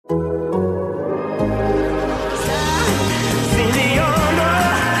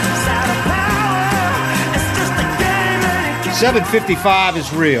755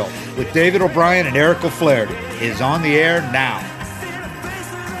 is real with David O'Brien and Eric O'Flaherty is on the air now.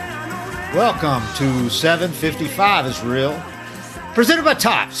 Welcome to 755 is real, presented by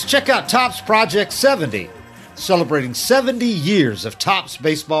Topps. Check out Topps Project 70, celebrating 70 years of Topps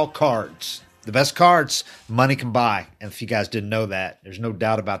baseball cards. The best cards money can buy. And if you guys didn't know that, there's no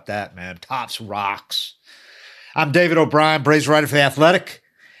doubt about that, man. Topps rocks. I'm David O'Brien, Braves writer for The Athletic,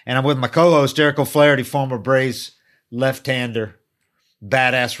 and I'm with my co-host Eric O'Flaherty, former Braves left-hander,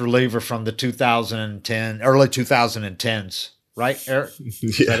 badass reliever from the early 2010s. Right, Eric?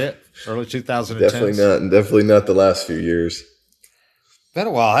 Is that it? Early 2010s? Definitely not the last few years. Been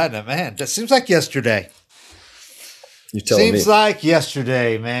a while, hasn't it, man? That seems like yesterday. You telling me? Seems like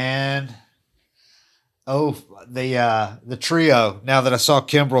yesterday, man. Oh, the trio. Now that I saw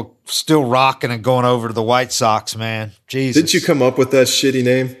Kimbrel still rocking and going over to the White Sox, man. Jesus. Didn't you come up with that shitty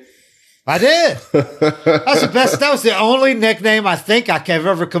name? I did. That's the best. That was the only nickname I think I've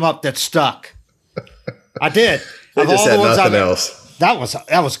ever come up that stuck. I did. They just had nothing else. That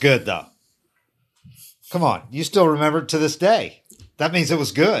was good though. Come on, you still remember it to this day. That means it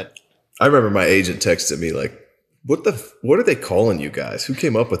was good. I remember my agent texted me like, "What are they calling you guys? Who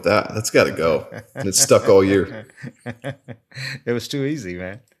came up with that? That's got to go." And it stuck all year. It was too easy,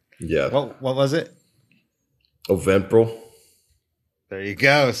 man. Yeah. What was it? Ovemprol. There you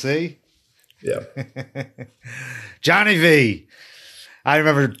go. See. Yeah. Johnny V. I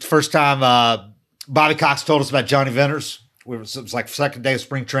remember the first time Bobby Cox told us about Johnny Venters. It was like second day of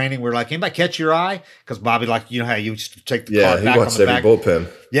spring training. We were like, anybody catch your eye? Because Bobby, like, you know how you used to take the card back on the back. Yeah, he watched every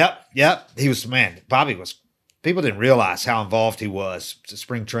bullpen. Yep. He was, man, Bobby was, people didn't realize how involved he was to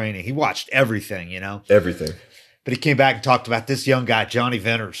spring training. He watched everything, you know? Everything. But he came back and talked about this young guy, Johnny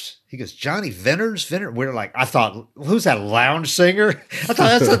Venters. He goes, Johnny Venters? We're like, I thought, who's that, lounge singer? I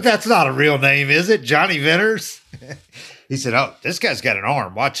thought, that's not a real name, is it? Johnny Venters? He said, oh, this guy's got an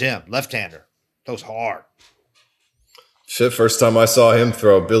arm. Watch him. Left-hander. Those hard. Shit, first time I saw him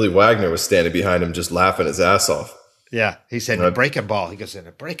throw, Billy Wagner was standing behind him just laughing his ass off. Yeah. He said, in a breaking ball. He goes, in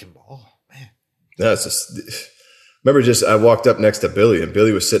a breaking ball. Oh, man. That's just... Remember, I walked up next to Billy, and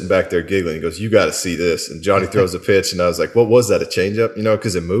Billy was sitting back there giggling. He goes, "You got to see this." And Johnny throws a pitch, and I was like, "What was that? A changeup?" You know,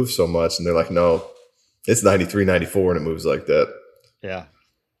 because it moves so much. And they're like, "No, it's 93, 94, and it moves like that." Yeah,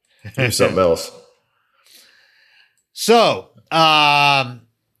 do something else. So,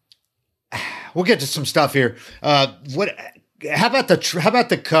 we'll get to some stuff here. How about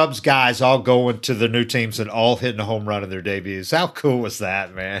the Cubs guys all going to the new teams and all hitting a home run in their debuts? How cool was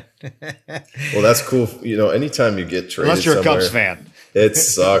that, man? Well, that's cool. You know, anytime you get traded, unless you're a Cubs fan, it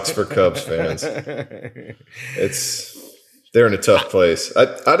sucks for Cubs fans. They're in a tough place. I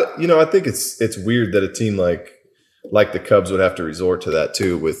think it's weird that a team like the Cubs would have to resort to that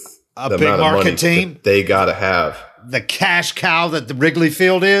too, with a the big amount of market money team they got to have. The cash cow that the Wrigley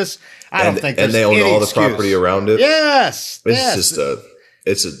Field is. I don't think and there's they own any all the excuse. property around it. Yes,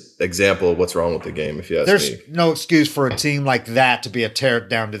 It's an example of what's wrong with the game. If you ask me, there's no excuse for a team like that to be a tear it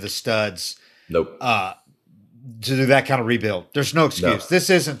down to the studs. Nope. To do that kind of rebuild, there's no excuse. No. This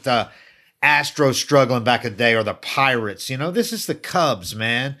isn't the Astros struggling back in the day or the Pirates. You know, this is the Cubs,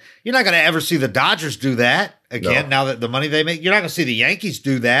 man. You're not going to ever see the Dodgers do that again. No. Now that the money they make, you're not going to see the Yankees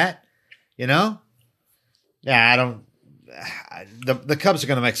do that. You know? Yeah, I don't. The Cubs are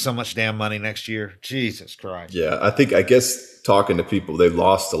going to make so much damn money next year. Jesus Christ. Yeah, I guess talking to people, they've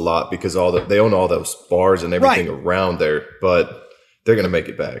lost a lot because they own all those bars and everything around there, but they're going to make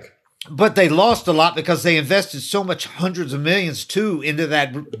it back. But they lost a lot because they invested so much, hundreds of millions too, into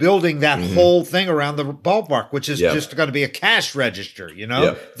that building that whole thing around the ballpark, which is just going to be a cash register. You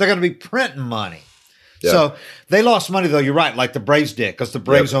know, they're going to be printing money. Yeah. So they lost money, though. You're right, like the Braves did, because the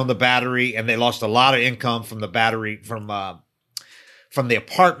Braves own the Battery, and they lost a lot of income from the Battery, from the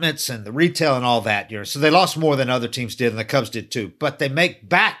apartments and the retail and all that. You know, so they lost more than other teams did, and the Cubs did too. But they make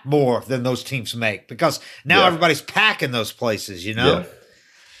back more than those teams make because now everybody's packing those places. You know,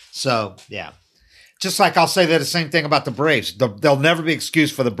 so just like I'll say that the same thing about the Braves. There'll never be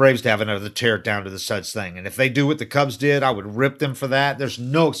excuse for the Braves to have another tear it down to the studs thing. And if they do what the Cubs did, I would rip them for that. There's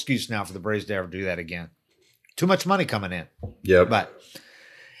no excuse now for the Braves to ever do that again. Too much money coming in. Yeah. But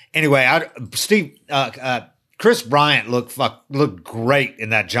anyway, Chris Bryant looked great in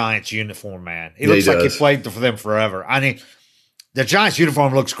that Giants uniform, man. He looks like he played for them forever. I mean, the Giants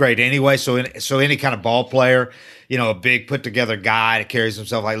uniform looks great anyway. So any kind of ball player, you know, a big put together guy that carries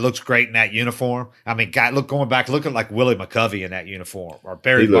himself looks great in that uniform. I mean, looking like Willie McCovey in that uniform or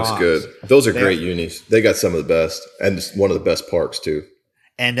Barry Bonds. He looks good. Those are great unis. They got some of the best and one of the best parks too.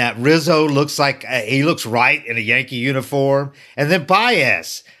 And Rizzo looks like he looks right in a Yankee uniform. And then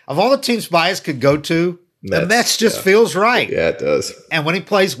Baez, of all the teams Baez could go to, The Mets just feels right. Yeah, it does. And when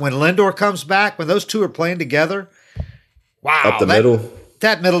Lindor comes back, when those two are playing together, wow. Up the middle.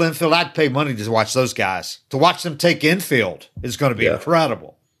 That middle infield, I'd pay money to watch those guys. To watch them take infield is going to be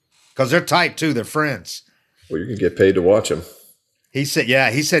incredible. Because they're tight, too. They're friends. Well, you can get paid to watch them. He said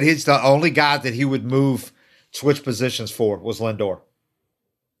he's the only guy that he would switch positions for was Lindor.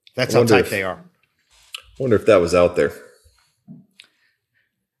 That's how tight they are. I wonder if that was out there.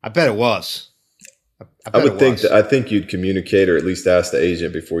 I bet it was. I think you'd communicate or at least ask the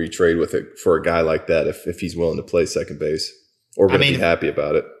agent before you trade with it for a guy like that if he's willing to play second base or going to be happy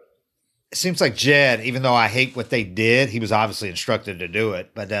about it. It seems like Jed, even though I hate what they did, he was obviously instructed to do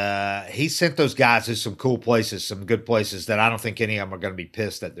it. But he sent those guys to some cool places, some good places that I don't think any of them are going to be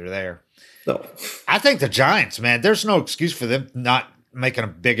pissed that they're there. No. I think the Giants, man, there's no excuse for them not making a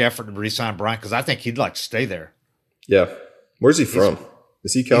big effort to re-sign Bryant because I think he'd like to stay there. Yeah. Where's he from?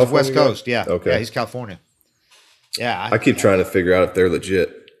 Is he California? He's West Coast, yeah. Okay. Yeah, he's California. Yeah. I keep trying to figure out if they're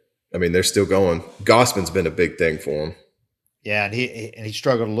legit. I mean, they're still going. Gausman's been a big thing for him. Yeah, and he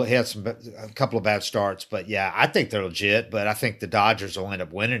struggled. He had a couple of bad starts, but yeah, I think they're legit. But I think the Dodgers will end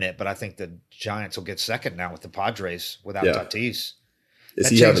up winning it. But I think the Giants will get second now with the Padres without Tatis. Is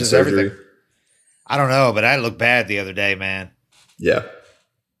he having surgery? Everything. I don't know, but I looked bad the other day, man. Yeah.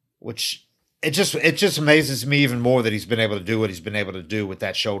 Which it just amazes me even more that he's been able to do what he's been able to do with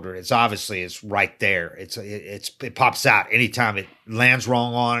that shoulder. It's right there. It pops out anytime it lands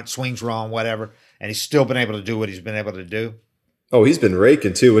wrong on it, swings wrong, whatever, and he's still been able to do what he's been able to do. Oh, he's been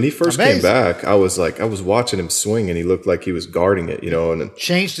raking too. When he first came back, I was watching him swing, and he looked like he was guarding it, and then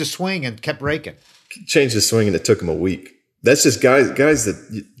changed his swing and kept raking. Changed his swing, and it took him a week. That's just guys that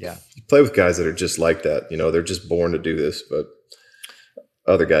you play with guys that are just like that. They're just born to do this, but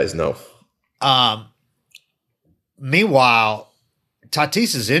other guys no. Meanwhile,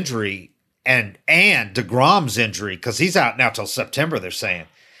 Tatis's injury and DeGrom's injury, because he's out now till September, they're saying.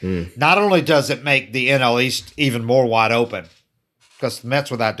 Not only does it make the NL East even more wide open, because the Mets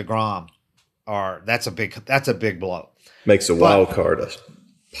without DeGrom that's a big blow. Makes a wild card a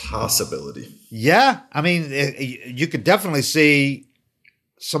possibility. Yeah, I mean, you could definitely see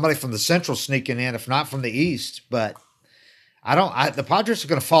somebody from the Central sneaking in, if not from the East. But the Padres are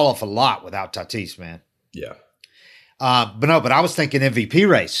going to fall off a lot without Tatis, man. Yeah. But I was thinking MVP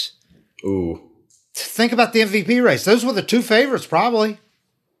race. Ooh. Think about the MVP race. Those were the two favorites, probably.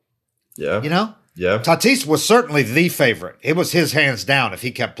 Yeah. Yeah. Tatis was certainly the favorite. It was his hands down if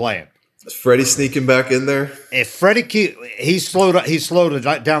he kept playing. Is Freddie sneaking back in there? If Freddie, he slowed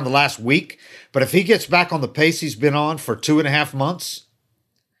it down the last week, but if he gets back on the pace he's been on for 2.5 months,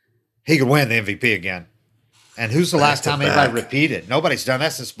 he could win the MVP again. And who's the last time anybody repeated? Nobody's done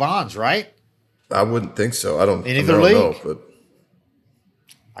that since Bonds, right? I wouldn't think so. I don't in either league. Know, but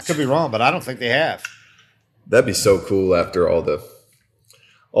I could be wrong, but I don't think they have. That'd be so cool after all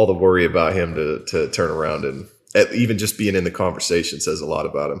the worry about him to turn around and even just being in the conversation says a lot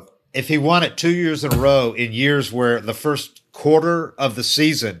about him. If he won it 2 years in a row in years where the first quarter of the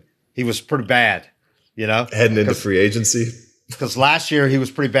season he was pretty bad, heading into free agency. Because last year he was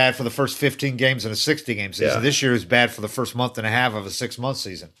pretty bad for the first 15 games in a 60-game season. Yeah. This year he was bad for the first month and a half of a 6-month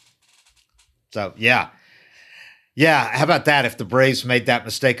season. So, yeah. Yeah, how about that if the Braves made that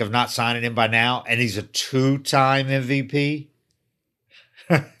mistake of not signing him by now and he's a 2-time MVP?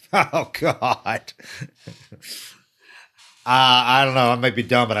 Oh, God. I don't know. I may be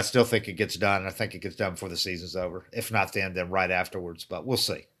dumb, but I still think it gets done. I think it gets done before the season's over. If not then right afterwards. But we'll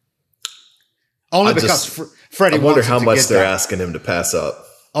see. Only because Freddie wants it to get done. I wonder how much they're asking him to pass up.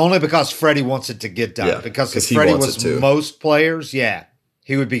 Only because Freddie wants it to get done. Yeah, because if Freddie was most players, he'd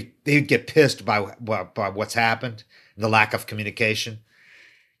get pissed by what's happened, the lack of communication.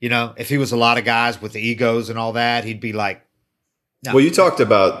 If he was a lot of guys with the egos and all that, he'd be like, no, well, you talked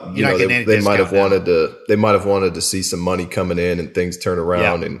about they might have wanted to see some money coming in and things turn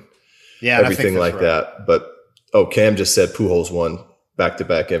around and everything like that. But Cam just said Pujols won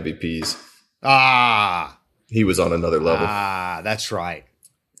back-to-back MVPs. He was on another level. That's right.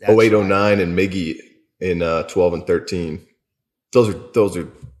 08-09 and Miggy in 12 and 13. Those are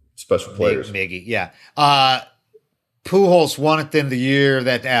special players. Miggy, yeah. Pujols won at the end of the year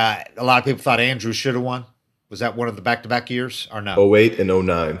that a lot of people thought Andrew should have won. Was that one of the back-to-back years or no? 08 and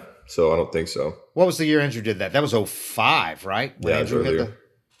 09. So I don't think so. What was the year Andrew did that? That was 05, right? When Andrew hit the.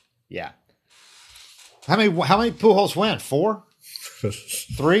 Yeah. How many Pujols win? 4?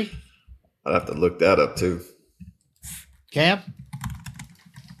 3? I'd have to look that up too. Cam?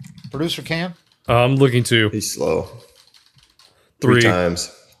 Producer Cam? I'm looking to. He's slow. 3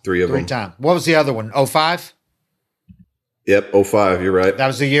 times. 3 of them. 3 times. What was the other one? 05? Yep, 05, you're right. That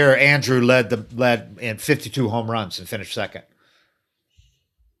was the year Andrew led in 52 home runs and finished second.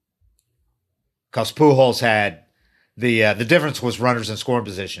 Because Pujols had the difference was runners in scoring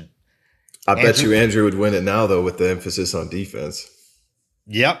position. I bet you Andrew would win it now, though, with the emphasis on defense.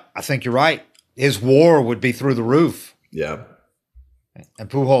 Yep, I think you're right. His WAR would be through the roof. Yeah. And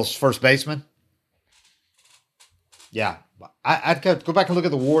Pujols first baseman. Yeah, I'd go back and look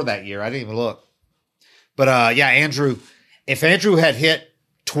at the WAR that year. I didn't even look. But yeah, Andrew. If Andrew had hit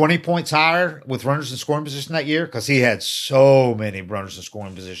 20 points higher with runners in scoring position that year, because he had so many runners in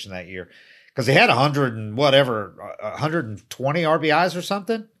scoring position that year, because he had 120 RBIs or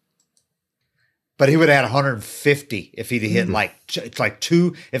something. But he would have had 150 if he'd hit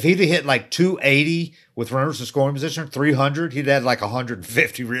if he'd hit like 280 with runners in scoring position, 300, he'd had like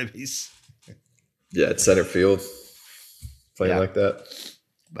 150 ribbies. Yeah, at center field, playing like that.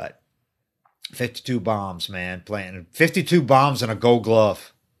 But 52 bombs, man, playing 52 bombs and a Gold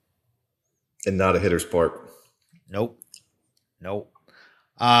Glove. And not a hitter's park. Nope.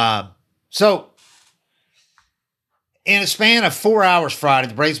 So in a span of 4 hours Friday,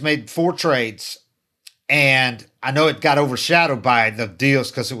 the Braves made 4 trades. And I know it got overshadowed by the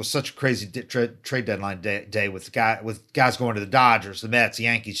deals because it was such a crazy trade deadline day with guys going to the Dodgers, the Mets,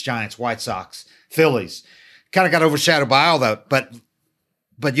 Yankees, Giants, White Sox, Phillies. Kind of got overshadowed by all that. But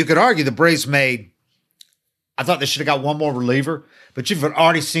you could argue the Braves I thought they should have got one more reliever, but you've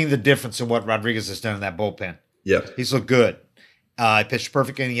already seen the difference in what Rodriguez has done in that bullpen. Yeah. He's looked good. He pitched a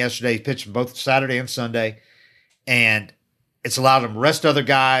perfect inning yesterday. He pitched both Saturday and Sunday. And it's allowed him to rest other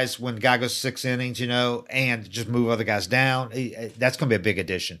guys when the guy goes 6 innings, and just move other guys down. That's going to be a big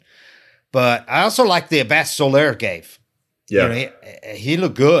addition. But I also like the at-bats Soler gave. Yeah. He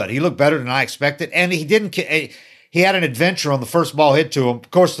looked good. He looked better than I expected. And he had an adventure on the first ball hit to him. Of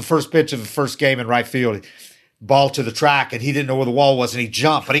course, the first pitch of the first game in right field, ball to the track, and he didn't know where the wall was, and he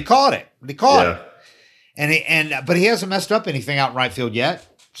jumped, but he caught it. But he hasn't messed up anything out in right field yet.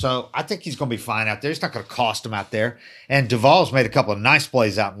 So I think he's going to be fine out there. It's not going to cost him out there. And Duvall's made a couple of nice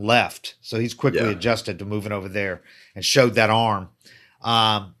plays out and left. So he's quickly adjusted to moving over there and showed that arm.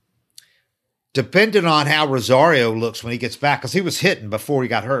 Depending on how Rosario looks when he gets back, because he was hitting before he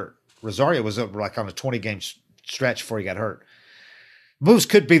got hurt. Rosario was like on a 20-game stretch before he got hurt. Moves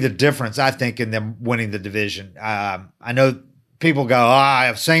could be the difference, I think, in them winning the division. I know people go, I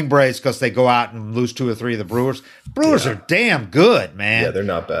have same Braves because they go out and lose 2 or 3 of the Brewers. Brewers are damn good, man. Yeah, they're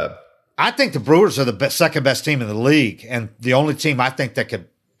not bad. I think the Brewers are the second best team in the league, and the only team I think that could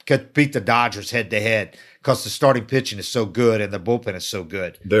beat the Dodgers head to head because the starting pitching is so good and the bullpen is so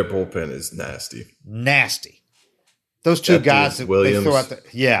good. Their bullpen is nasty. Nasty. Those two guys that Williams. They throw out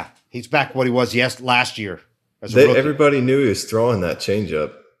he's back what he was last year. Everybody knew he was throwing that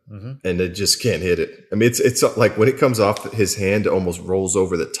changeup. Mm-hmm. And they just can't hit it. I mean, it's like when it comes off his hand, it almost rolls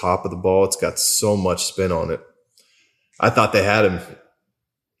over the top of the ball. It's got so much spin on it. I thought they had him,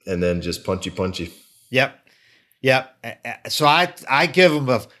 and then just punchy. Yep. So I give him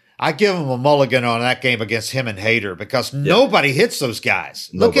a mulligan on that game against him and Hader because nobody hits those guys.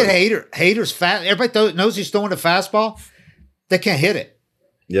 Look at Hader. Hader's fast. Everybody knows he's throwing a fastball. They can't hit it.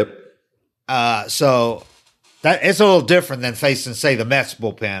 Yep. So. That it's a little different than facing, say, the Mets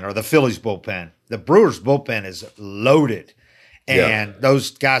bullpen or the Phillies bullpen. The Brewers bullpen is loaded, and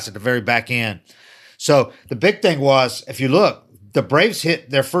those guys at the very back end. So the big thing was, if you look, the Braves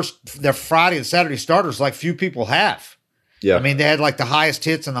hit their Friday and Saturday starters like few people have. Yeah, I mean they had like the highest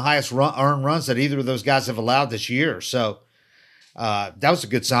hits and the highest earned runs that either of those guys have allowed this year. So that was a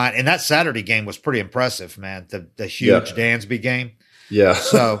good sign. And that Saturday game was pretty impressive, man. The huge Dansby game. Yeah.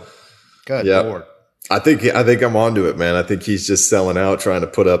 So good Lord. I think I'm onto it, man. I think he's just selling out, trying to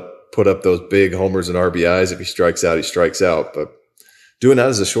put up those big homers and RBIs. If he strikes out, he strikes out. But doing that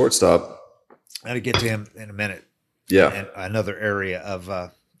as a shortstop, I got to get to him in a minute. Yeah, and another area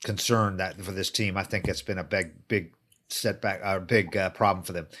of concern that for this team, I think it's been a big setback, or big problem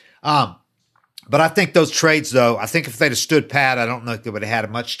for them. But I think those trades, though, I think if they'd have stood pat, I don't know if they would have had a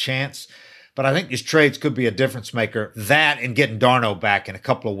much chance. But I think these trades could be a difference maker. That and getting d'Arnaud back in a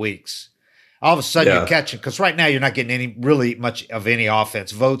couple of weeks. All of a sudden you're catching, because right now you're not getting really much of any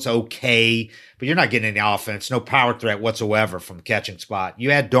offense. Vogt's okay, but you're not getting any offense, no power threat whatsoever from the catching spot.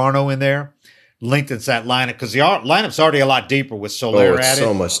 You add d'Arnaud in there, lengthens that lineup, because the lineup's already a lot deeper with Soler at it.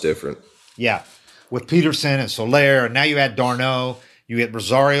 So much different. Yeah, with Peterson and Soler, and now you add d'Arnaud, you get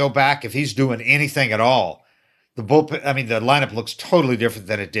Rosario back. If he's doing anything at all, the lineup looks totally different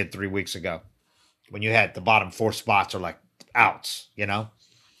than it did 3 weeks ago when you had the bottom 4 spots are like outs,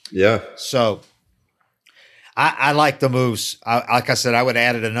 Yeah. So I like the moves. Like I said, I would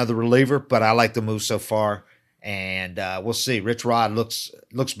have added another reliever, but I like the moves so far. And we'll see. Rich Rod looks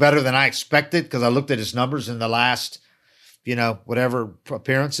better than I expected because I looked at his numbers in the last, whatever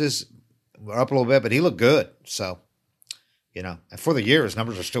appearances. We're up a little bit, but he looked good. So, and for the year, his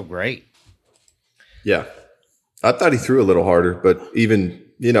numbers are still great. Yeah. I thought he threw a little harder, but even,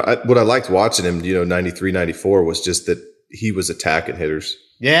 what I liked watching him, 93, 94 was just that he was attacking hitters.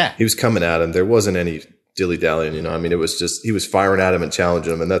 Yeah. He was coming at him. There wasn't any dilly-dallying, it was just he was firing at him and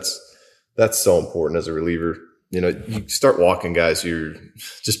challenging him, and that's so important as a reliever. You start walking guys, you're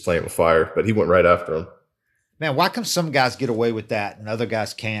just playing with fire, but he went right after him. Man, why can some guys get away with that and other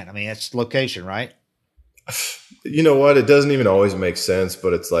guys can't? I mean, it's location, right? You know what? It doesn't even always make sense,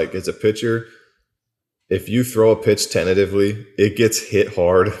 but it's like, as a pitcher, if you throw a pitch tentatively, it gets hit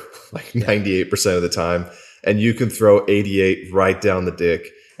hard like 98% of the time, and you can throw 88 right down the dick.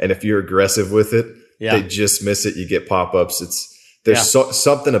 And if you're aggressive with it, they just miss it. You get pop-ups. There's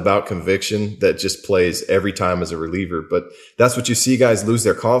something about conviction that just plays every time as a reliever. But that's what you see guys lose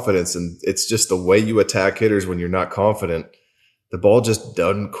their confidence. And it's just the way you attack hitters when you're not confident. The ball just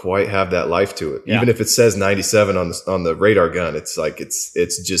doesn't quite have that life to it. Yeah. Even if it says 97 on the radar gun, it's like it's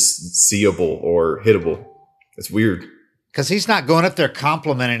just seeable or hittable. It's weird. Because he's not going up there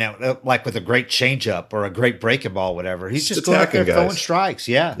complimenting it like with a great changeup or a great breaking ball, whatever. He's just going up there throwing strikes.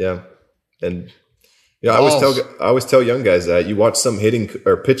 Yeah. Yeah. And I always tell young guys that you watch some hitting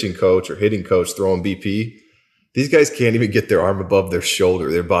or pitching coach or hitting coach throwing BP. These guys can't even get their arm above their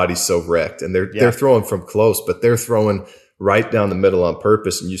shoulder. Their body's so wrecked, and they're throwing from close, but they're throwing right down the middle on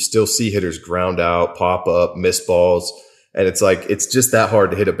purpose. And you still see hitters ground out, pop up, miss balls, and it's like it's just that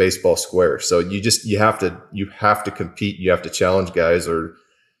hard to hit a baseball square. So you have to compete. You have to challenge guys, or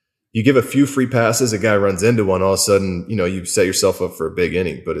you give a few free passes, a guy runs into one, all of a sudden, you set yourself up for a big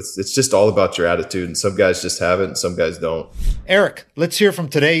inning. But it's just all about your attitude, and some guys just have it and some guys don't. Eric, let's hear from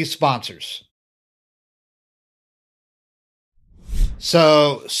today's sponsors.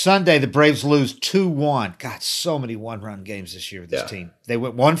 So Sunday, the Braves lose 2-1. God, so many one-run games this year with this team. They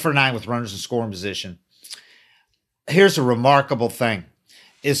went 1 for 9 with runners in scoring position. Here's a remarkable thing.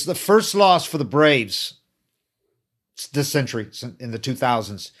 It's the first loss for the Braves this century, in the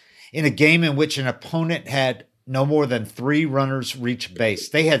 2000s, in a game in which an opponent had no more than 3 runners reach base.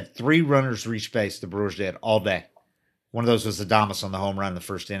 They had 3 runners reach base, the Brewers did, all day. One of those was Adames on the home run in the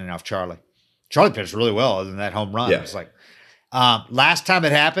first inning off Charlie. Charlie pitched really well other than that home run. Yeah. It was like, last time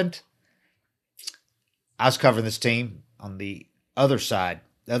it happened, I was covering this team on the other side.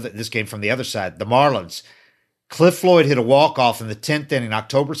 This game from the other side, the Marlins. Cliff Floyd hit a walk-off in the 10th inning,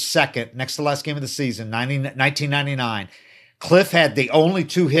 October 2nd, next to the last game of the season, 1999. Cliff had the only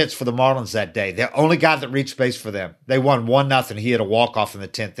 2 hits for the Marlins that day. The only guy that reached base for them. They won 1-0. He hit a walk-off in the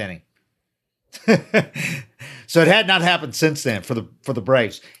 10th inning. So it had not happened since then for the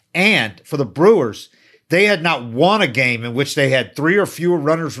Braves. And for the Brewers, they had not won a game in which they had 3 or fewer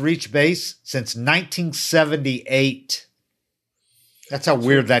runners reach base since 1978. That's how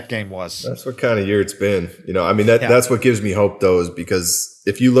weird that game was. That's what kind of year it's been. That's what gives me hope, though, is because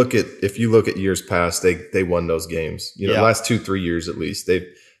if you look at years past, they won those games. The last 2-3 years at least,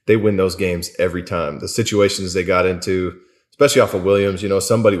 they win those games every time. The situations they got into, especially off of Williams,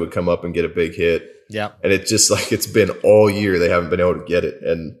 somebody would come up and get a big hit. Yeah. And it's just like it's been all year they haven't been able to get it.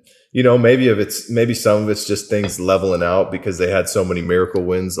 And maybe some of it's just things leveling out because they had so many miracle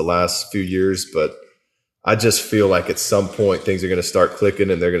wins the last few years, but I just feel like at some point things are going to start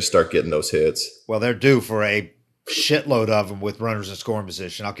clicking and they're going to start getting those hits. Well, they're due for a shitload of them with runners in scoring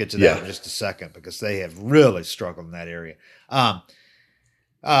position. I'll get to that in just a second because they have really struggled in that area.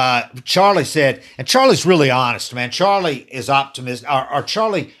 Charlie said, and Charlie's really honest, man. Charlie is optimistic.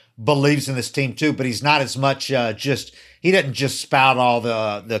 Charlie believes in this team too, but he's not as much he doesn't just spout all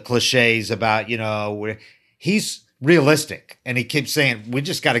the cliches about, he's realistic. And he keeps saying, we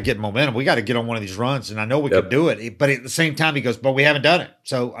just got to get momentum. We got to get on one of these runs. And I know we can do it. But at the same time, he goes, but we haven't done it.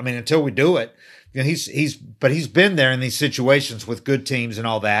 So, until we do it, he's been there in these situations with good teams and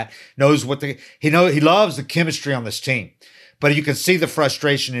all that, knows he loves the chemistry on this team. But you can see the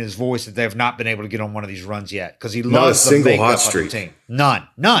frustration in his voice that they have not been able to get on one of these runs yet because he loves the makeup hot streak. Of the team. None.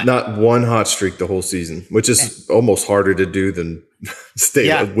 Not one hot streak the whole season, which is almost harder to do than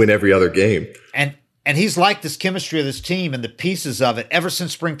win every other game. And he's liked this chemistry of this team and the pieces of it ever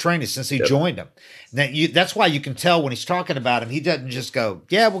since spring training, since he joined them. That's why you can tell when he's talking about him, he doesn't just go,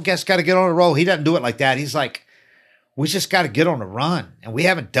 guess got to get on a roll. He doesn't do it like that. He's like, we just got to get on a run, and we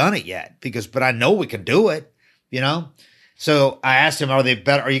haven't done it yet but I know we can do it, So I asked him,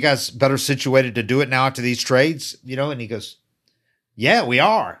 are you guys better situated to do it now after these trades? And he goes, yeah, we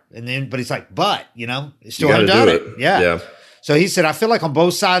are. But he's like, you still haven't done it. Yeah. So he said, I feel like on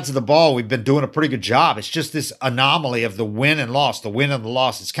both sides of the ball, we've been doing a pretty good job. It's just this anomaly of the win and loss, the win and the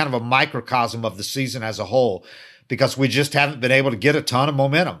loss. It's kind of a microcosm of the season as a whole because we just haven't been able to get a ton of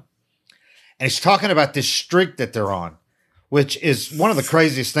momentum. And he's talking about this streak that they're on, which is one of the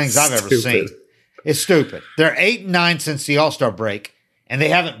craziest things I've ever seen. It's stupid. They're 8-9 since the All-Star break, and they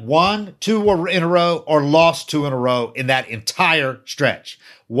haven't won 2 in a row or lost 2 in a row in that entire stretch.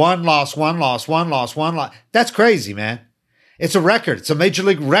 1 loss, 1 loss, 1 loss, 1 loss. That's crazy, man. It's a record. It's a major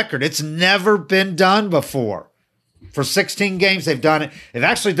league record. It's never been done before. For 16 games, they've done it. They've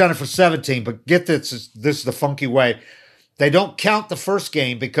actually done it for 17, but get this is the funky way. They don't count the first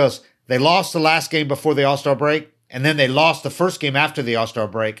game because they lost the last game before the All-Star break, and then they lost the first game after the All-Star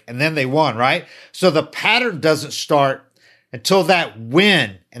break, and then they won, right? So the pattern doesn't start until that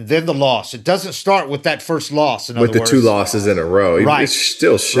win and then the loss. It doesn't start with that first loss. With the 2 losses in a row. Right. It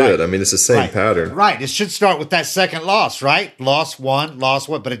still should. Right. I mean, it's the same pattern. Right. It should start with that second loss, right? Loss 1,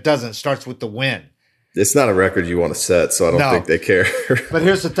 but it doesn't. It starts with the win. It's not a record you want to set, so I don't think they care. But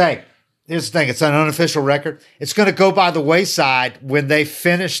here's the thing. It's an unofficial record. It's going to go by the wayside when they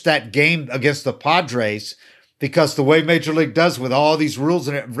finish that game against the Padres because the way Major League does with all these rules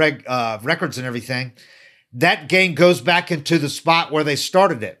and records and everything, that game goes back into the spot where they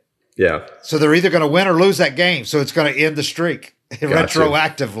started it. Yeah. So they're either going to win or lose that game. So it's going to end the streak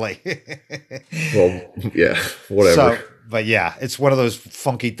retroactively. Well, yeah, whatever. So, but yeah, it's one of those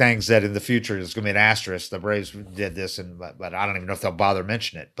funky things that in the future is going to be an asterisk. The Braves did this, but I don't even know if they'll bother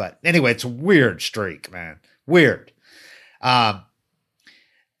mentioning it. But anyway, it's a weird streak, man. Weird. The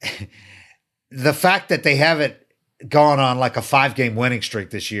fact that they haven't gone on like a 5-game winning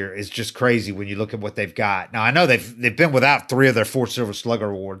streak this year is just crazy when you look at what they've got. Now I know they've been without 3 of their 4 Silver Slugger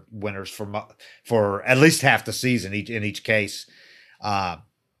Award winners for at least half the season in each case.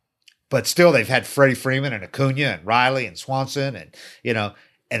 But still they've had Freddie Freeman and Acuna and Riley and Swanson and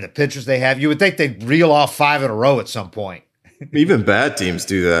and the pitchers they have. You would think they'd reel off 5 in a row at some point. Even bad teams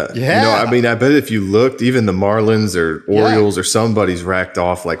do that. Yeah. I mean, I bet if you looked, even the Marlins or Orioles or somebody's racked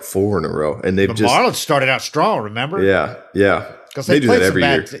off like 4 in a row. And the Marlins started out strong, remember? Yeah. Because they do that every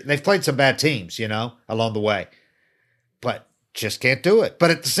year. They've played some bad teams, along the way. But just can't do it. But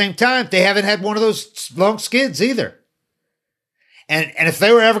at the same time, they haven't had one of those long skids either. And if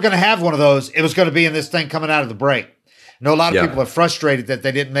they were ever going to have one of those, it was going to be in this thing coming out of the break. I know a lot of people are frustrated that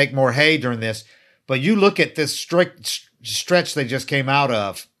they didn't make more hay during this. But you look at this stretch they just came out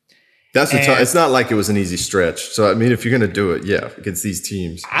of. It's not like it was an easy stretch. So, I mean, if you're going to do it, against these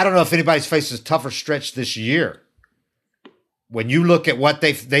teams. I don't know if anybody's faced a tougher stretch this year. When you look at what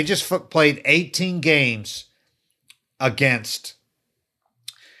they just played 18 games against,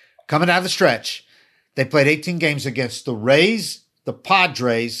 coming out of the stretch, they played 18 games against the Rays, the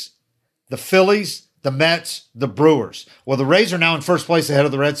Padres, the Phillies, the Mets, the Brewers. Well, the Rays are now in first place ahead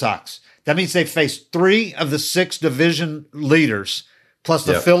of the Red Sox. That means they faced 3 of the 6 division leaders, plus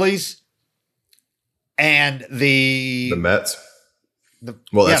the Phillies and the Mets. That's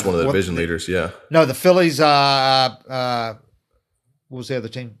one of the division leaders. Yeah. No, the Phillies. What was the other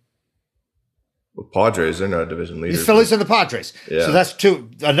team? Well, Padres. They're not a division leader. The Phillies and the Padres. Yeah. So that's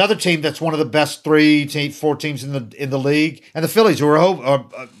 2. Another team that's one of the best 4 teams in the league, and the Phillies, who are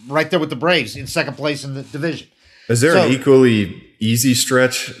right there with the Braves in second place in the division. Is there an equally easy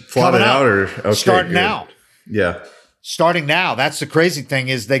stretch plotted out, or starting now? Yeah, starting now. That's the crazy thing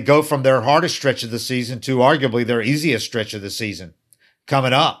is they go from their hardest stretch of the season to arguably their easiest stretch of the season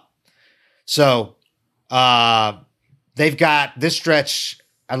coming up. So they've got this stretch.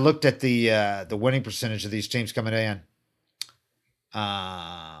 I looked at the winning percentage of these teams coming in.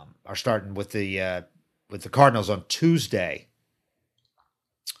 Are starting with the Cardinals on Tuesday.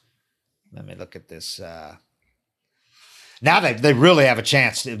 Let me look at this. Now they really have a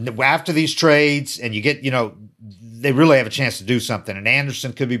chance after these trades, and you get they really have a chance to do something. And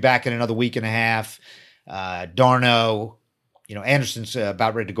Anderson could be back in another week and a half. Darno, Anderson's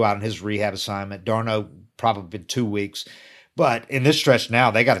about ready to go out on his rehab assignment. Darno probably been 2 weeks. But in this stretch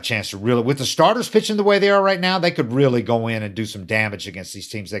now, they got a chance to really, with the starters pitching the way they are right now, they could really go in and do some damage against these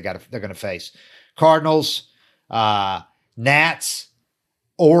teams they're going to face. Cardinals, Nats,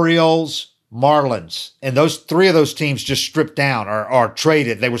 Orioles, Marlins, and those 3 of those teams just stripped down or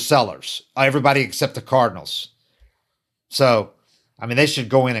traded. They were sellers. Everybody except the Cardinals. So, I mean, they should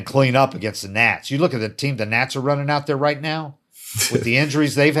go in and clean up against the Nats. You look at the team the Nats are running out there right now with the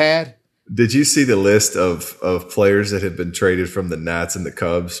injuries they've had. Did you see the list of players that had been traded from the Nats and the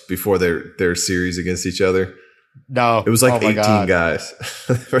Cubs before their series against each other? No. It was like 18 guys.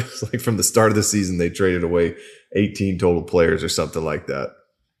 It was like from the start of the season, they traded away 18 total players or something like that.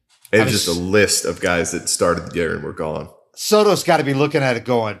 It was just a list of guys that started the year and were gone. Soto's got to be looking at it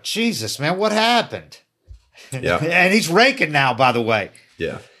going, Jesus, man, what happened? Yeah. And he's raking now, by the way.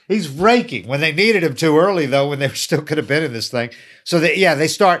 Yeah. He's raking when they needed him too early, though, when they still could have been in this thing. So,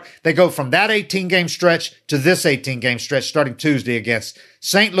 they go from that 18-game stretch to this 18-game stretch starting Tuesday against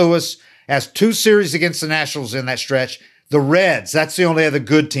St. Louis, has 2 series against the Nationals in that stretch. The Reds, that's the only other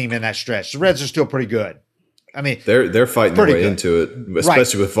good team in that stretch. The Reds are still pretty good. I mean, they're fighting their way into it,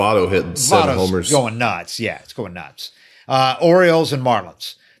 especially with Votto hitting 7 homers. Going nuts. Yeah, it's going nuts. Orioles and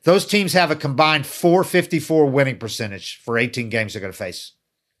Marlins. Those teams have a combined .454 winning percentage for 18 games they're going to face.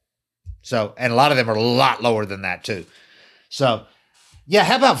 So, and a lot of them are a lot lower than that too. So, yeah,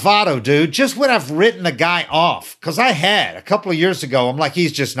 how about Votto, dude? Just when I've written the guy off, because I had a couple of years ago, I'm like,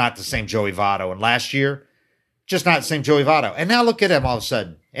 he's just not the same Joey Votto. And last year, just not the same Joey Votto. And now look at him all of a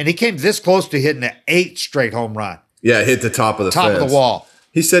sudden. And he came this close to hitting an 8 straight home run. Yeah, hit the top of the fence. Top of the wall.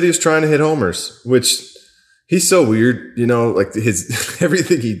 He said he was trying to hit homers, which he's so weird, like his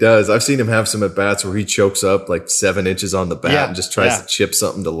everything he does. I've seen him have some at bats where he chokes up like 7 inches on the bat and just tries to chip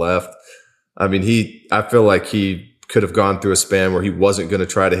something to left. I mean, I feel like he could have gone through a span where he wasn't going to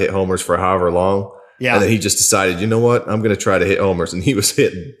try to hit homers for however long. Yeah. And then he just decided, you know what? I'm going to try to hit homers. And he was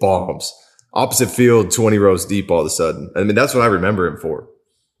hitting bombs. Opposite field, 20 rows deep all of a sudden. I mean, that's what I remember him for.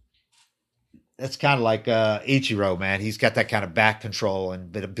 That's kind of like Ichiro, man. He's got that kind of back control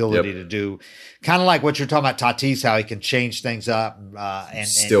and ability to do kind of like what you're talking about, Tatis, how he can change things up and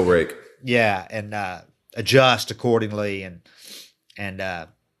still rake. Yeah, and adjust accordingly.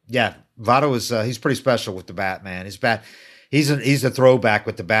 Votto is he's pretty special with the bat, man. His bat, he's a throwback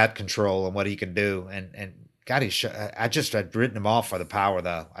with the bat control and what he can do. And God, I'd written him off for the power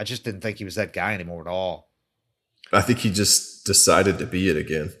though. I just didn't think he was that guy anymore at all. I think he just decided to be it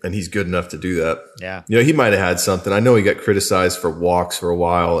again, and he's good enough to do that. Yeah. He might have had something. I know he got criticized for walks for a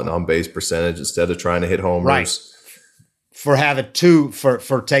while and on-base percentage instead of trying to hit homers. Right. For having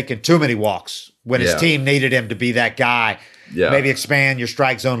for taking too many walks when his team needed him to be that guy. Yeah. Maybe expand your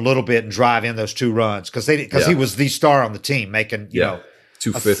strike zone a little bit and drive in those 2 runs because he was the star on the team making,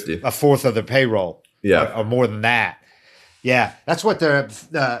 $250. A fourth of their payroll. Yeah. Or more than that. Yeah, that's what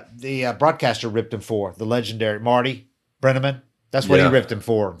the broadcaster ripped him for. The legendary Marty Brennaman. That's what he ripped him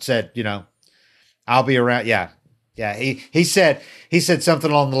for. Said, I'll be around. Yeah. He said something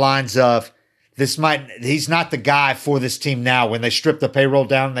along the lines of, he's not the guy for this team now. When they stripped the payroll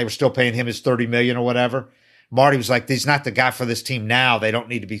down, and they were still paying him his $30 million or whatever. Marty was like, he's not the guy for this team now. They don't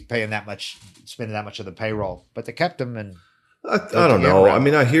need to be paying that much, spending that much of the payroll. But they kept him and. I don't know. I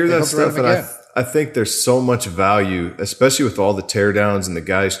mean, I hear that stuff, and I think there's so much value, especially with all the teardowns and the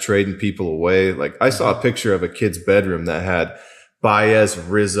guys trading people away. Like I saw a picture of a kid's bedroom that had Baez,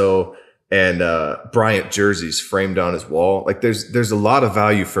 Rizzo, and Bryant jerseys framed on his wall. Like there's a lot of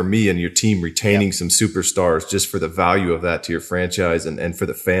value for me and your team retaining some superstars just for the value of that to your franchise and for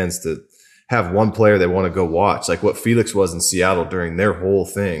the fans to have one player they want to go watch, like what Felix was in Seattle during their whole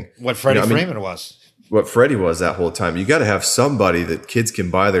thing. What Freddie Freeman was. What Freddie was that whole time. You got to have somebody that kids can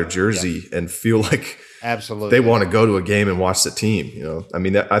buy their jersey and feel like absolutely they want to go to a game and watch the team. I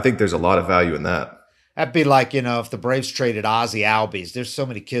mean, I think there's a lot of value in that. That'd be like, if the Braves traded Ozzie Albies. There's so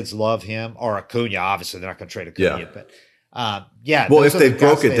many kids love him, or Acuna. Obviously, they're not going to trade Acuna, but Well, if they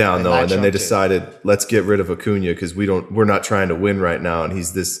broke it down though, and then they decided let's get rid of Acuna because we're not trying to win right now, and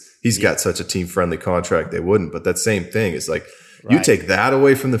he's got such a team friendly contract, they wouldn't. But that same thing is like. Right. You take that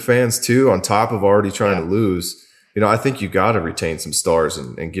away from the fans too, on top of already trying to lose. I think you got to retain some stars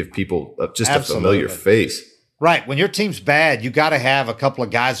and give people just a familiar face. Right. When your team's bad, you got to have a couple of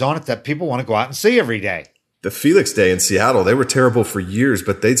guys on it that people want to go out and see every day. The Felix day in Seattle, they were terrible for years,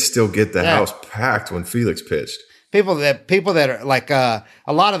 but they'd still get the house packed when Felix pitched. People that are like a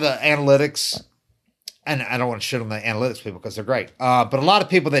lot of the analytics, and I don't want to shit on the analytics people because they're great, but a lot of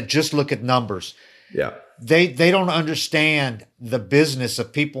people that just look at numbers. Yeah. They don't understand the business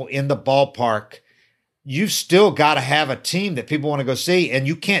of people in the ballpark. You've still got to have a team that people want to go see, and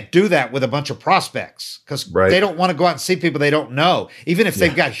you can't do that with a bunch of prospects because they don't want to go out and see people they don't know, even if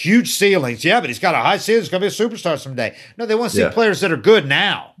they've got huge ceilings. Yeah, but he's got a high ceiling. He's going to be a superstar someday. No, they want to see players that are good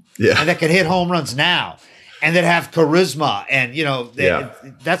now and that can hit home runs now and that have charisma. And,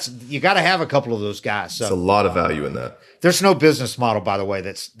 that's you got to have a couple of those guys. So it's a lot of value in that. There's no business model, by the way,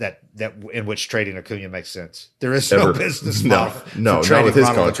 that in which trading Acuna makes sense. There is no business model. No, not with his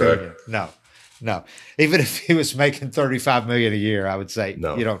contract. Acuna. No. Even if he was making $35 million a year, I would say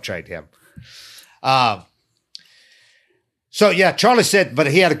you don't trade him. So, yeah, Charlie said, but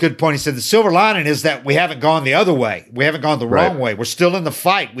he had a good point. He said the silver lining is that we haven't gone the other way. We haven't gone the wrong way. We're still in the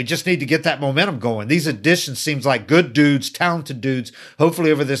fight. We just need to get that momentum going. These additions seems like good dudes, talented dudes.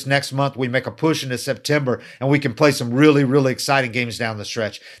 Hopefully over this next month, we make a push into September and we can play some really, really exciting games down the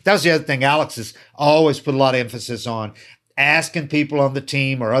stretch. That was the other thing Alex has always put a lot of emphasis on, asking people on the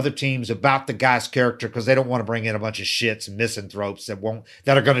team or other teams about the guy's character because they don't want to bring in a bunch of shits and misanthropes that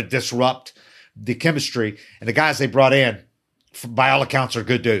are going to disrupt the chemistry. And the guys they brought in, by all accounts, are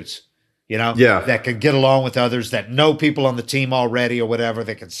good dudes, that can get along with others, that know people on the team already or whatever,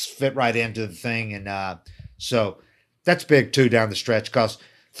 that can fit right into the thing. And so that's big too down the stretch, because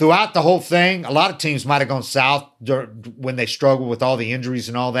throughout the whole thing, a lot of teams might have gone south when they struggled with all the injuries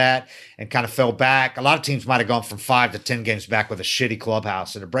and all that and kind of fell back. A lot of teams might have gone from 5 to 10 games back with a shitty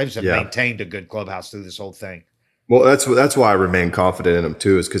clubhouse, and the Braves have maintained a good clubhouse through this whole thing. Well, that's why I remain confident in them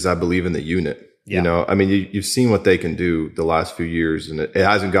too, is because I believe in the unit. Yeah. I mean, you've seen what they can do the last few years, and it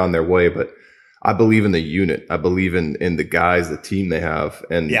hasn't gone their way, but I believe in the unit. I believe in the guys, the team they have.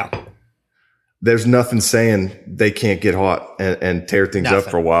 And there's nothing saying they can't get hot and tear things up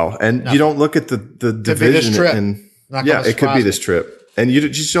for a while. And you don't look at the division and it could be this trip. And you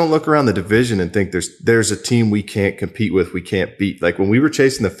just don't look around the division and think there's a team we can't compete with, we can't beat. Like when we were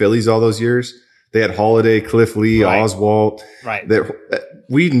chasing the Phillies all those years, they had Holiday, Cliff Lee, Oswalt. Right.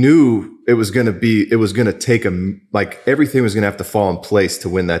 We knew it was going to take everything was going to have to fall in place to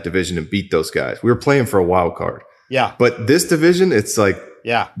win that division and beat those guys. We were playing for a wild card. Yeah. But this division, it's like,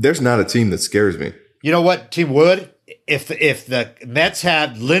 there's not a team that scares me. You know what team would? If the Mets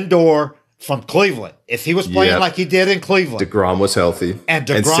had Lindor from Cleveland, if he was playing like he did in Cleveland. DeGrom was healthy. And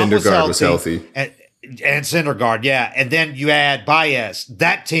Syndergaard was healthy. And Syndergaard, and then you add Baez.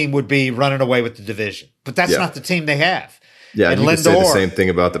 That team would be running away with the division. But that's not the team they have. Yeah, and you can say the same thing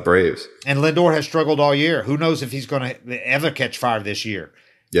about the Braves. And Lindor has struggled all year. Who knows if he's going to ever catch fire this year?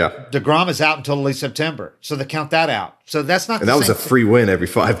 Yeah. DeGrom is out until at least September. So they count that out. So that's not. And that was a free win every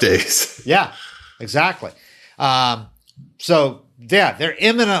 5 days. Yeah, exactly. So they're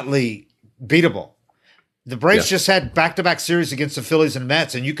imminently beatable. The Braves just had back-to-back series against the Phillies and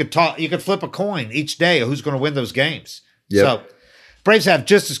Mets, and you could flip a coin each day of who's going to win those games. Yep. So Braves have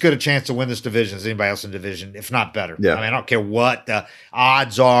just as good a chance to win this division as anybody else in the division, if not better. Yeah. I mean, I don't care what the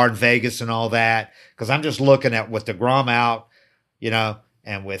odds are in Vegas and all that, because I'm just looking at with DeGrom out,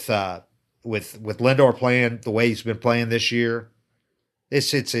 and with Lindor playing the way he's been playing this year,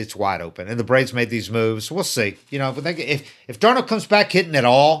 it's wide open. And the Braves made these moves. We'll see. If Darnold comes back hitting it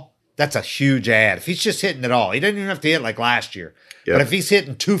all, that's a huge add. If he's just hitting it all, he doesn't even have to hit like last year. Yep. But if he's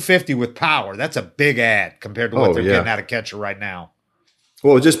hitting 250 with power, that's a big add compared to what they're getting out of catcher right now.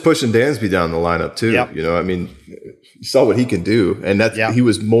 Well, just pushing Dansby down the lineup too. Yep. I mean, you saw what he can do, and he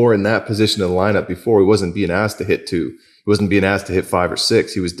was more in that position in the lineup before. He wasn't being asked to hit 2. He wasn't being asked to hit 5 or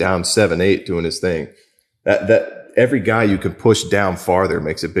 6. He was down 7, 8 doing his thing. That every guy you can push down farther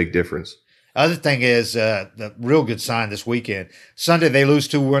makes a big difference. Other thing is the real good sign this weekend. Sunday they lose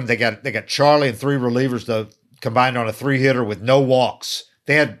 2-1. They got Charlie and 3 relievers though combined on a 3-hitter with no walks.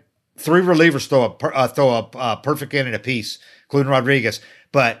 They had 3 relievers throw a perfect inning apiece, including Rodriguez.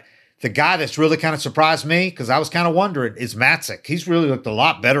 But the guy that's really kind of surprised me, because I was kind of wondering, is Matzek. He's really looked a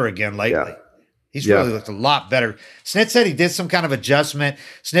lot better again lately. Yeah. He's really looked a lot better. Snit said he did some kind of adjustment.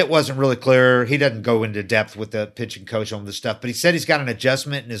 Snit wasn't really clear. He doesn't go into depth with the pitching coach on this stuff, but he said he's got an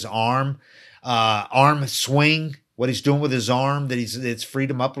adjustment in his arm swing, what he's doing with his arm, that it's freed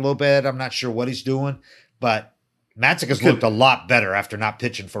him up a little bit. I'm not sure what he's doing, but Matzek has looked a lot better after not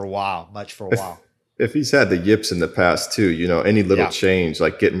pitching for a while. If he's had the yips in the past too, any little change,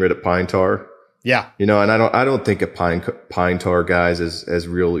 like getting rid of pine tar. Yeah. And I don't think of pine tar guys as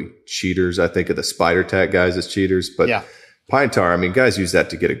really cheaters. I think of the spider tack guys as cheaters, but pine tar, I mean, guys use that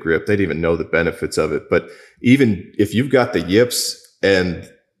to get a grip. They didn't even know the benefits of it. But even if you've got the yips and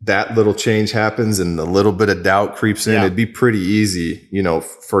that little change happens and a little bit of doubt creeps in, it'd be pretty easy,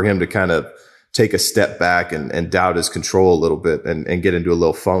 for him to kind of take a step back and doubt his control a little bit and get into a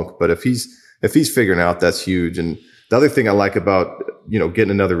little funk. But if he's figuring out, that's huge. And the other thing I like about, getting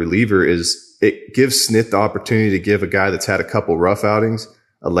another reliever is it gives Snit the opportunity to give a guy that's had a couple rough outings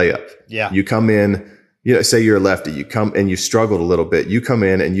a layup. Yeah. You come in, say you're a lefty, you come and you struggled a little bit. You come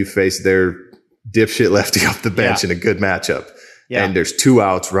in and you face their dipshit lefty off the bench in a good matchup. Yeah. And there's 2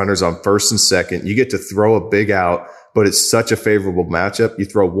 outs, runners on first and second. You get to throw a big out, but it's such a favorable matchup. You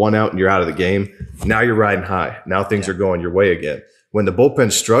throw 1 out and you're out of the game. Now you're riding high. Now things are going your way again. When the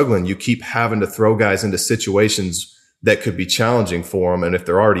bullpen's struggling, you keep having to throw guys into situations that could be challenging for them. And if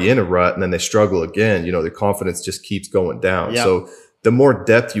they're already in a rut and then they struggle again, their confidence just keeps going down. Yep. So the more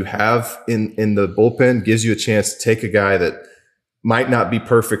depth you have in the bullpen gives you a chance to take a guy that might not be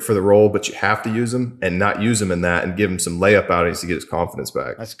perfect for the role, but you have to use him and not use him in that and give him some layup outings to get his confidence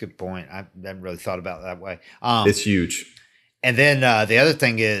back. That's a good point. I haven't really thought about it that way. It's huge. And then the other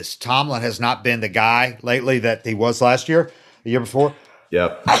thing is Tomlin has not been the guy lately that he was last year, the year before.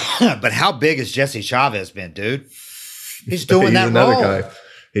 Yep. But how big has Jesse Chavez been, dude? He's doing that another role. Guy.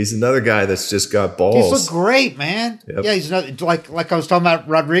 He's another guy that's just got balls. He's looked great, man. Yep. Yeah, he's another, like I was talking about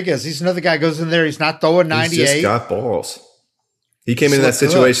Rodriguez. He's another guy goes in there. He's not throwing 98. He's just got balls. He came into that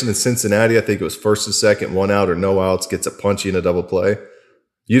situation in Cincinnati. I think it was first and second, 1 out or no outs, gets a punchy in a double play.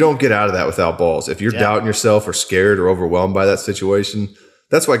 You don't get out of that without balls. If you're doubting yourself or scared or overwhelmed by that situation,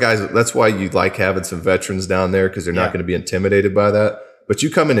 that's why you like having some veterans down there, because they're not going to be intimidated by that. But you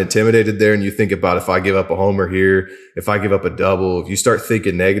come in intimidated there and you think about, if I give up a homer here, if I give up a double, if you start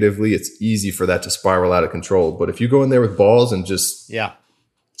thinking negatively, it's easy for that to spiral out of control. But if you go in there with balls and just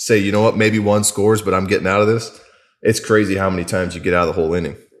say, you know what, maybe one scores, but I'm getting out of this, it's crazy how many times you get out of the whole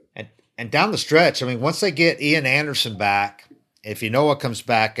inning. And down the stretch, I mean, once they get Ian Anderson back, if Ynoa comes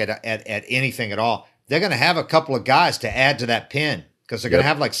back at anything at all, they're going to have a couple of guys to add to that pen, because they're going to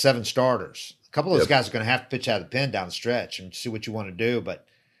have like 7 starters. A couple of those guys are going to have to pitch out of the pen down the stretch and see what you want to do. But,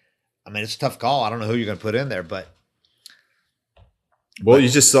 I mean, it's a tough call. I don't know who you're going to put in there, but. Well, you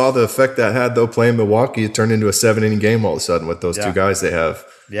just saw the effect that had, though, playing Milwaukee. It turned into a 7-inning game all of a sudden with those 2 guys they have.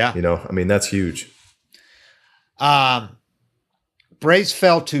 Yeah. You know, I mean, that's huge. Braves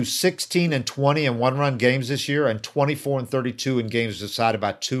fell to 16-20 in one-run games this year and 24-32 in games decided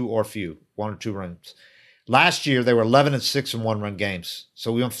by 1 or 2 runs. Last year, they were 11-6 in one-run games.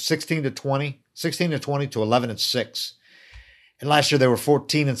 So we went from 16-20 to 11-6. And last year, they were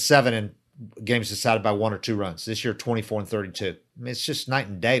 14-7 in games decided by 1 or 2 runs. This year, 24-32. I mean, it's just night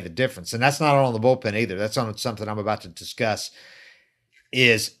and day, the difference. And that's not on the bullpen either. That's on something I'm about to discuss,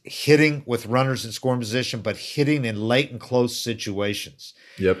 is hitting with runners in scoring position, but hitting in late and close situations.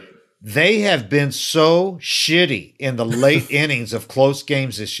 Yep. They have been so shitty in the late innings of close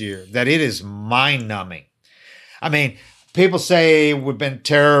games this year that it is mind-numbing. I mean, people say we've been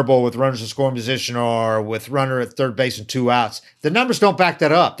terrible with runners in scoring position or with runner at third base and 2 outs. The numbers don't back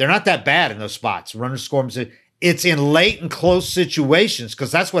that up. They're not that bad in those spots. Runners in scoring position. It's in late and close situations,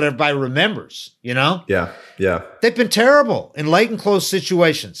 because that's what everybody remembers, you know? Yeah, yeah. They've been terrible in late and close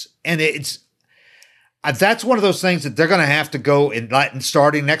situations. And that's one of those things that they're going to have to go in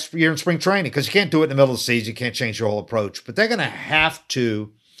starting next year in spring training, because you can't do it in the middle of the season. You can't change your whole approach. But they're going to have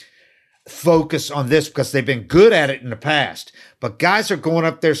to focus on this, because they've been good at it in the past. But guys are going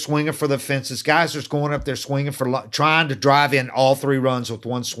up there swinging for the fences. Guys are going up there swinging for trying to drive in all 3 runs with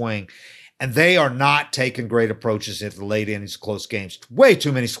 1 swing. And they are not taking great approaches at the late innings, close games. Way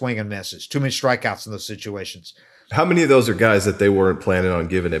too many swing and misses, too many strikeouts in those situations. How many of those are guys that they weren't planning on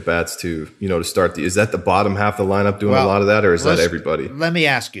giving at bats to, to start is that the bottom half of the lineup doing a lot of that, or is that everybody? Let me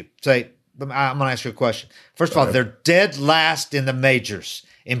ask you. I'm going to ask you a question. First of all, they're dead last in the majors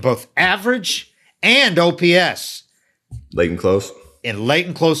in both average and OPS. Late and close? In late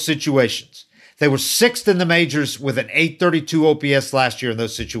and close situations. They were 6th in the majors with an 832 OPS last year in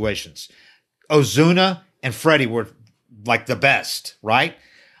those situations. Ozuna and Freddie were like the best, right?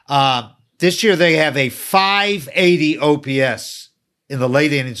 This year they have a 580 OPS in the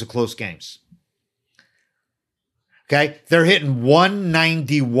late innings of close games. Okay? They're hitting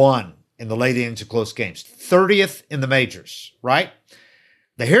 191 in the late innings of close games. 30th in the majors, right?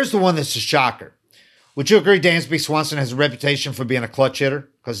 Now here's the one that's a shocker. Would you agree Dansby Swanson has a reputation for being a clutch hitter?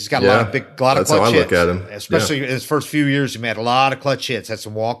 Because he's got a lot of clutch hits. That's how I look at him. Especially in his first few years, he had a lot of clutch hits. Had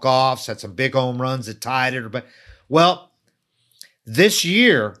some walk-offs, had some big home runs that tied it. Well, this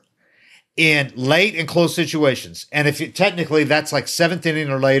year, in late and close situations, and technically that's like 7th inning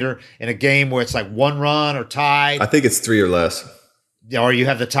or later in a game where it's like 1 run or tied. I think it's 3 or less. Or you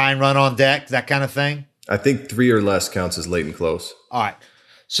have the tying run on deck, that kind of thing. I think 3 or less counts as late and close. All right.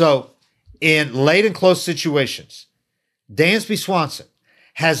 So in late and close situations, Dansby Swanson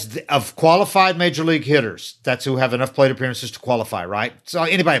of qualified major league hitters, that's who have enough plate appearances to qualify, right? So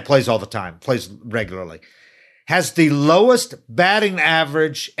anybody that plays all the time, plays regularly, has the lowest batting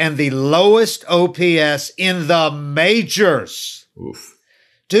average and the lowest OPS in the majors. Oof.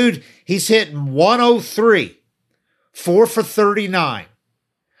 Dude, he's hitting 103, 4 for 39,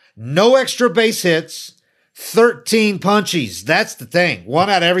 no extra base hits, 13 punchies. That's the thing. 1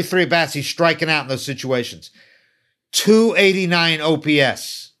 out of every 3 bats, he's striking out in those situations. 289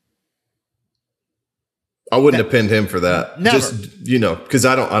 OPS. I wouldn't have pinned him for that. Never. Just, because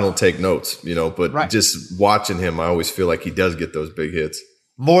I don't take notes, but just watching him, I always feel like he does get those big hits.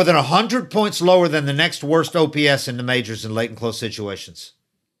 More than 100 points lower than the next worst OPS in the majors in late and close situations.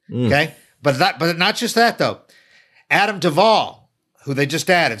 Okay? But not just that, though. Adam Duvall, who they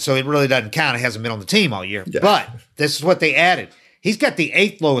just added, so it really doesn't count. He hasn't been on the team all year. Yeah. But this is what they added. He's got the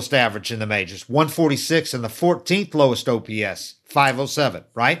 8th lowest average in the majors, 146, and the 14th lowest OPS, 507,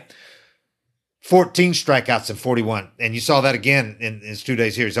 right? 14 strikeouts and 41. And you saw that again in his 2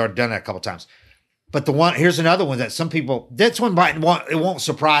 days here. He's already done that a couple times. But here's another one that some people, it won't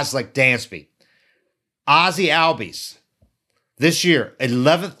surprise like Dansby. Ozzie Albies, this year,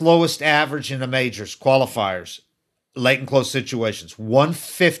 11th lowest average in the majors, qualifiers, late and close situations,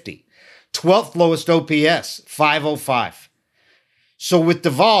 150. 12th lowest OPS, 505. So with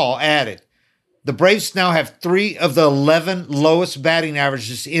Duvall added, the Braves now have 3 of the 11 lowest batting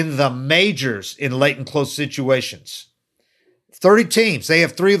averages in the majors in late and close situations. 30 teams, they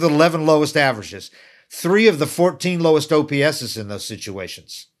have 3 of the 11 lowest averages, 3 of the 14 lowest OPSs in those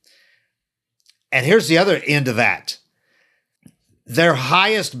situations. And here's the other end of that. Their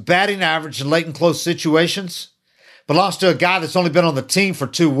highest batting average in late and close situations belongs to a guy that's only been on the team for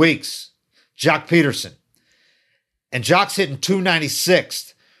 2 weeks, Jock Peterson. And Jock's hitting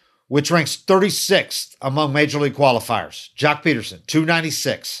 296th, which ranks 36th among Major League qualifiers. Jock Peterson,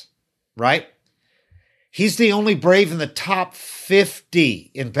 296, right? He's the only Brave in the top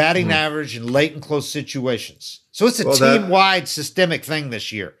 50 in batting average in late and close situations. So it's a team-wide systemic thing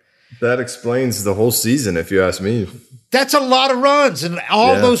this year. That explains the whole season, if you ask me. That's a lot of runs, and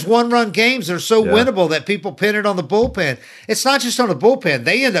all those one-run games are so winnable that people pin it on the bullpen. It's not just on the bullpen.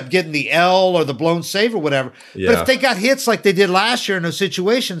 They end up getting the L or the blown save or whatever. Yeah. But if they got hits like they did last year in those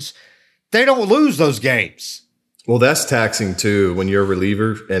situations, they don't lose those games. Well, that's taxing, too, when you're a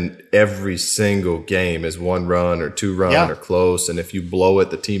reliever and every single game is 1 run or 2 run or close, and if you blow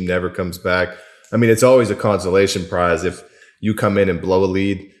it, the team never comes back. I mean, it's always a consolation prize if you come in and blow a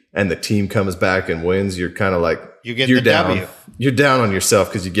lead and the team comes back and wins. You're kind of like, you're down. W. You're down on yourself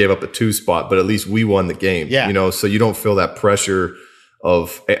because you gave up a 2 spot, but at least we won the game. Yeah. You know, so you don't feel that pressure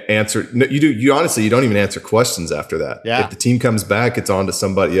of answer. No, you honestly, you don't even answer questions after that. Yeah. If the team comes back, it's on to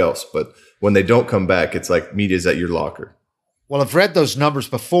somebody else. But when they don't come back, it's like media's at your locker. Well, I've read those numbers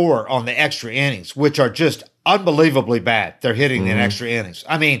before on the extra innings, which are just unbelievably bad. They're hitting in extra innings.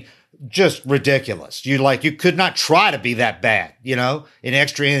 I mean, just ridiculous. You could not try to be that bad, in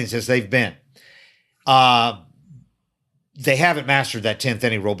extra innings as they've been. They haven't mastered that 10th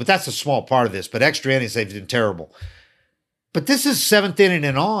inning rule, but that's a small part of this. But extra innings, they've been terrible. But this is 7th inning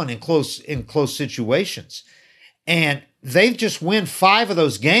and on in close situations. And they've just won 5 of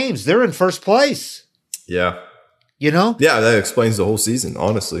those games. They're in first place. Yeah. Yeah, that explains the whole season,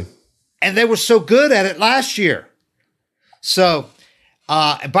 honestly. And they were so good at it last year. So,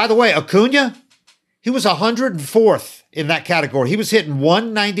 and by the way, Acuna, he was 104th in that category. He was hitting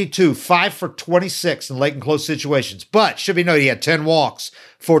 192, 5 for 26 in late and close situations. But should be noted, he had 10 walks,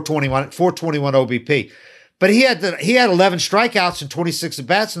 421 OBP. But he had 11 strikeouts and 26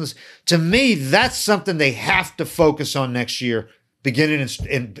 at-bats. And to me, that's something they have to focus on next year, beginning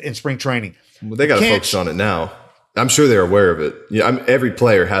in spring training. Well, they got to focus on it now. I'm sure they're aware of it. Yeah, every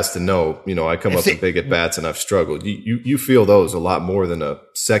player has to know. I come up with big at-bats and I've struggled. You feel those a lot more than a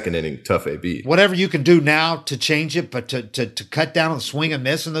second inning tough AB. Whatever you can do now to change it, but to cut down on the swing and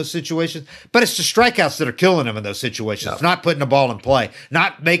miss in those situations. But it's the strikeouts that are killing them in those situations. It's not putting the ball in play,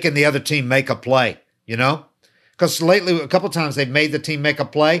 not making the other team make a play, Because lately, a couple of times they've made the team make a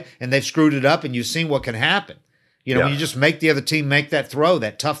play and they've screwed it up, and you've seen what can happen. When you just make the other team make that throw,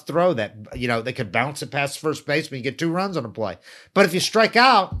 that tough throw, that, they could bounce it past first baseman, you get 2 runs on a play. But if you strike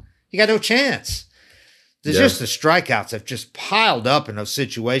out, you got no chance. Just the strikeouts have just piled up in those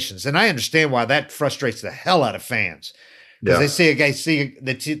situations. And I understand why that frustrates the hell out of fans. Because they see a guy,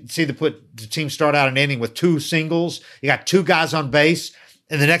 the team start out an inning with 2 singles. You got 2 guys on base.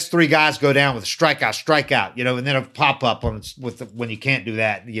 And the next 3 guys go down with a strikeout, and then a pop up when you can't do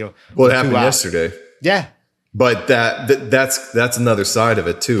that, Well, it happened yesterday. Yeah. But that's another side of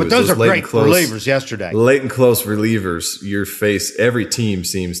it too. But those are great relievers yesterday. Late and close relievers, every team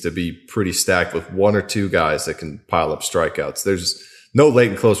seems to be pretty stacked with 1 or 2 guys that can pile up strikeouts. There's no late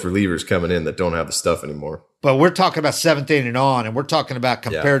and close relievers coming in that don't have the stuff anymore. But we're talking about 7th inning and on, and we're talking about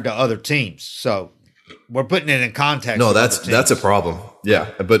compared to other teams. So we're putting it in context. No, that's a problem.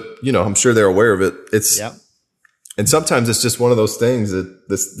 Yeah. But I'm sure they're aware of it. And sometimes it's just one of those things that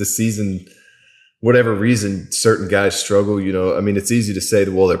the season, whatever reason, certain guys struggle. It's easy to say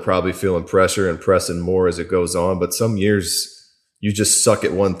that, well, they're probably feeling pressure and pressing more as it goes on. But some years you just suck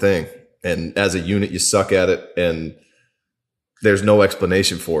at one thing. And as a unit, you suck at it. And there's no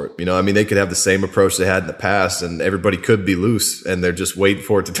explanation for it. I mean, they could have the same approach they had in the past and everybody could be loose and they're just waiting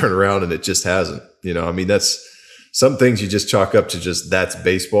for it to turn around and it just hasn't. I mean, that's some things you just chalk up to just that's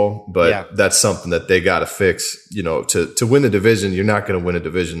baseball, but that's something that they got to fix. To win the division, you're not going to win a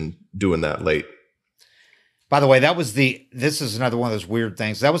division doing that late. By the way, this is another one of those weird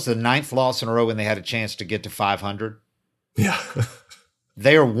things. That was the 9th loss in a row when they had a chance to get to 500. Yeah.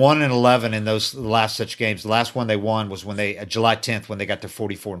 They are 1-11 in those last such games. The last one they won was when they July 10th when they got to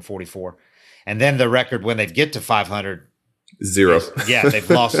 44-44, and then the record when they get to 500, 0. They've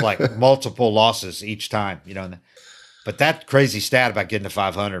lost like multiple losses each time. But that crazy stat about getting to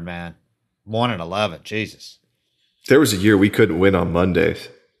 500, man, 1-11, Jesus. There was a year we couldn't win on Mondays.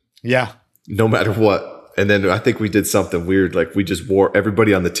 Yeah, no matter what. And then I think we did something weird, like we just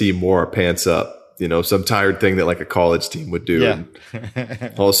everybody on the team wore our pants up. Some tired thing that like a college team would do. Yeah.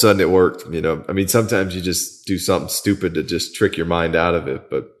 And all of a sudden it worked. I mean, sometimes you just do something stupid to just trick your mind out of it.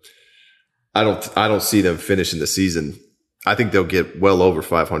 But I don't see them finishing the season. I think they'll get well over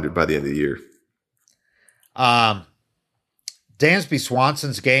 500 by the end of the year. Dansby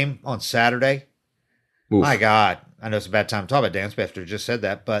Swanson's game on Saturday. Oof. My God. I know it's a bad time to talk about Dansby after I just said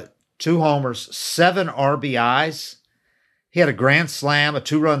that, but 2 homers, 7 RBIs. He had a grand slam, a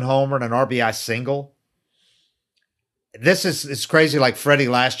 2-run homer, and an RBI single. It's crazy like Freddie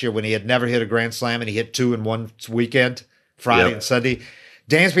last year when he had never hit a grand slam and he hit 2 in one weekend, Friday and Sunday.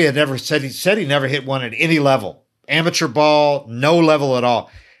 Dansby said he never hit one at any level. Amateur ball, no level at all.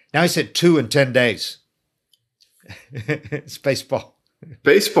 Now he's hit 2 in 10 days. It's baseball.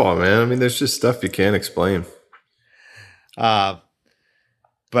 Baseball, man. I mean, there's just stuff you can't explain.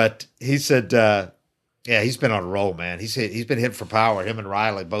 But he said, he's been on a roll, man. He's been hitting for power. Him and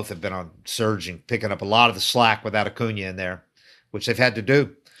Riley both have been on surging, picking up a lot of the slack without Acuna in there, which they've had to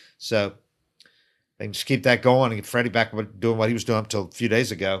do. So they can just keep that going and get Freddie back doing what he was doing up until a few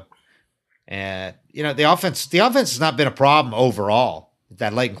days ago. And the offense has not been a problem overall.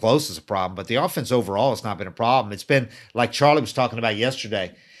 That late and close is a problem, but the offense overall has not been a problem. It's been like Charlie was talking about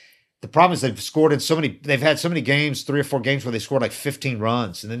yesterday. The problem is they've had so many games, 3 or 4 games where they scored like 15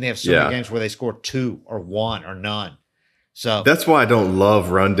 runs, and then they have so many games where they score 2 or 1 or none. So that's why I don't love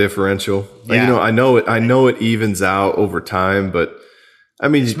run differential. Yeah. I know it evens out over time, but I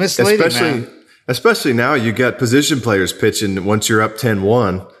mean, it's misleading, especially now you got position players pitching once you're up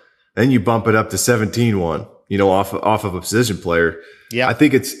 10-1, then you bump it up to 17-1, off of a position player. Yeah. I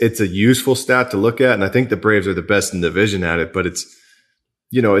think it's a useful stat to look at, and I think the Braves are the best in the division at it, but it's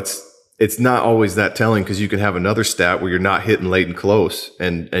not always that telling because you can have another stat where you're not hitting late and close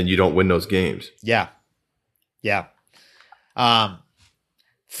and you don't win those games. Yeah. Yeah.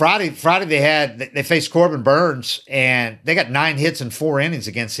 Friday they faced Corbin Burns and they got 9 hits in 4 innings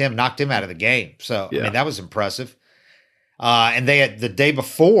against him, knocked him out of the game. So, I mean, that was impressive. And they had the day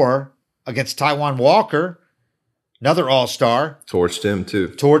before against Taijuan Walker, another all-star. Torched him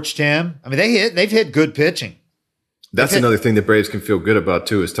too. I mean, they've hit good pitching. That's another thing the Braves can feel good about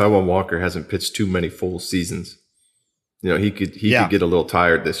too. Is Taijuan Walker hasn't pitched too many full seasons. He could get a little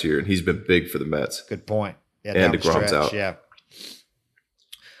tired this year, and he's been big for the Mets. Good point. Yeah, and DeGrom's out. Yeah.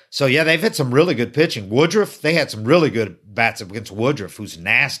 So they've had some really good pitching. Woodruff, they had some really good bats against Woodruff, who's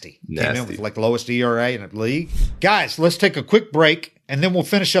nasty. Came in with like the lowest ERA in the league. Guys, let's take a quick break, and then we'll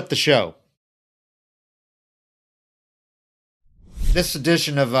finish up the show. This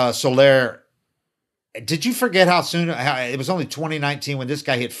edition of Soler. Did you forget how it was only 2019 when this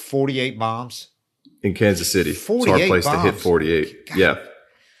guy hit 48 bombs? In Kansas City. 48 it's our place bombs. To hit 48. God. Yeah.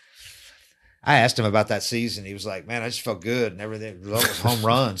 I asked him about that season. He was like, man, I just felt good and everything. It was home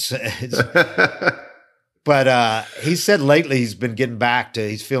runs. But he said lately he's been getting back to,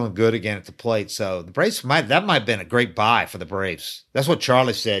 he's feeling good again at the plate. So the Braves might have been a great buy for the Braves. That's what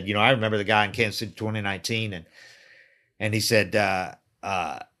Charlie said. I remember the guy in Kansas City 2019 and he said,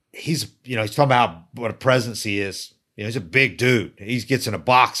 he's talking about what a presence he is. He's a big dude. He gets in a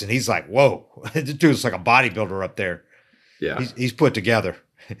box and he's like, whoa, this dude's like a bodybuilder up there. Yeah. He's put together.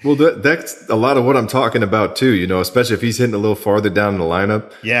 Well, that's a lot of what I'm talking about too, especially if he's hitting a little farther down the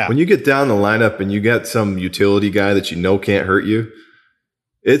lineup. Yeah. When you get down the lineup and you got some utility guy that can't hurt you,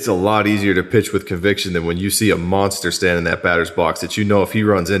 it's a lot easier to pitch with conviction than when you see a monster stand in that batter's box that if he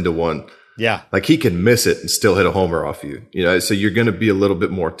runs into one, yeah, like he can miss it and still hit a homer off you. So you're going to be a little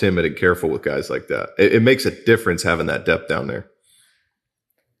bit more timid and careful with guys like that. It makes a difference having that depth down there.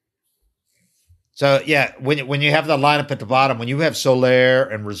 So, yeah, when you have the lineup at the bottom, when you have Soler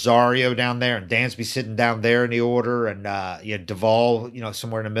and Rosario down there and Dansby sitting down there in the order and you have Duvall,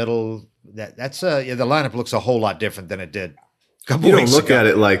 somewhere in the middle, the lineup looks a whole lot different than it did a couple weeks ago. You don't look at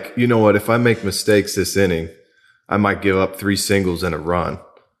it like, if I make mistakes this inning, I might give up 3 singles and a run.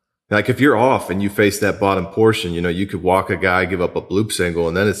 Like if you're off and you face that bottom portion, you could walk a guy, give up a bloop single,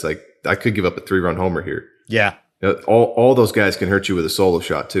 and then it's like I could give up a 3-run homer here. Yeah. All those guys can hurt you with a solo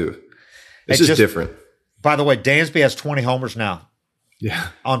shot too. It's just different. By the way, Dansby has 20 homers now. Yeah.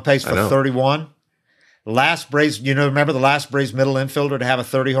 On pace for 31. Last Braves, remember the last Braves middle infielder to have a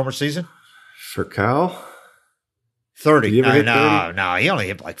 30-homer season? For Kyle? 30. Did he ever hit 30? No, he only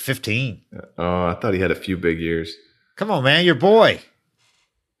hit like 15. Oh, I thought he had a few big years. Come on, man, your boy.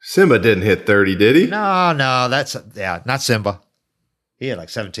 Simba didn't hit 30, did he? No, not Simba. He had like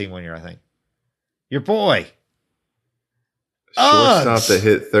 17 one year, I think. Your boy. Shortstop that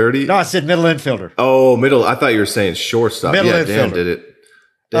hit 30? No, I said middle infielder. Oh, middle. I thought you were saying shortstop. Middle infielder. Dan did it.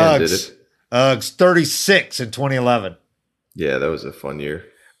 Dan did it. Uggs, 36 in 2011. Yeah, that was a fun year.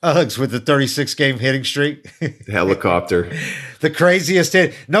 Uggs with the 36-game hitting streak. Helicopter. The craziest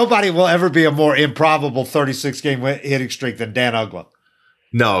hit. Nobody will ever be a more improbable 36-game hitting streak than Dan Uggla.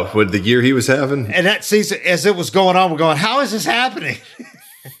 No, with the year he was having. And that season, as it was going on, we're going, how is this happening?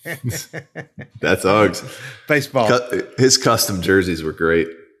 That's Uggs. Baseball. His custom jerseys were great.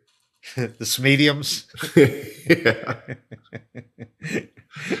 The Smediums. Yeah.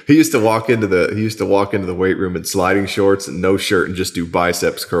 He used to walk into the weight room in sliding shorts and no shirt and just do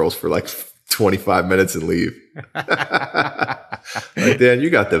biceps curls for like 25 minutes and leave. Like, Dan, you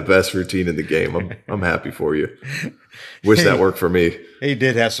got the best routine in the game. I'm happy for you. Wish that worked for me. He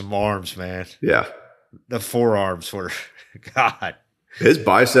did have some arms, man. Yeah. The forearms were, God. His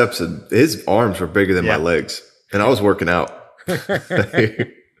biceps and his arms were bigger than my legs. And I was working out.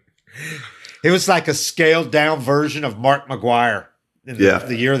 It was like a scaled down version of Mark McGwire in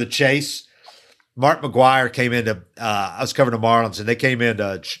the year of the chase. Mark McGwire came into, I was covering the Marlins, and they came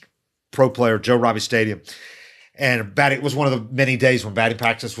into pro player Joe Robbie Stadium. And it was one of the many days when batting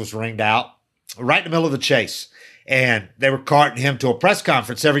practice was ringed out, right in the middle of the chase. And they were carting him to a press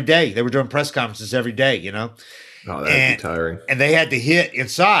conference every day. They were doing press conferences every day, Oh, that'd be tiring. And they had to hit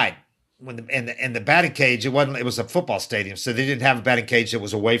inside. In the batting cage, it was a football stadium, so they didn't have a batting cage that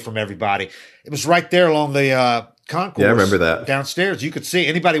was away from everybody. It was right there along the concourse. Yeah, I remember that. Downstairs. You could see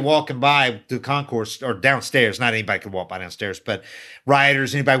anybody walking by the concourse or downstairs. Not anybody could walk by downstairs, but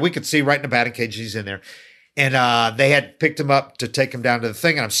rioters, anybody, we could see right in the batting cage. He's in there. And they had picked him up to take him down to the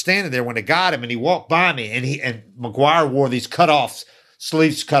thing. And I'm standing there when they got him, and he walked by me, and McGwire wore these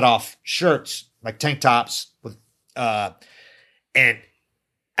sleeves cut off shirts, like tank tops with, and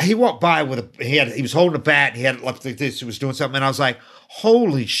he walked by he was holding a bat, and he had it like this. He was doing something, and I was like,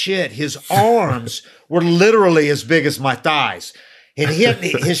 holy shit, his arms were literally as big as my thighs. And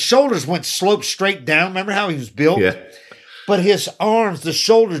his shoulders sloped straight down. Remember how he was built? Yeah. But his arms, the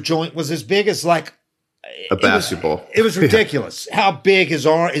shoulder joint was as big as like a basketball. It was ridiculous how big his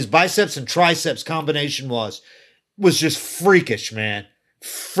biceps and triceps combination was just freakish, man.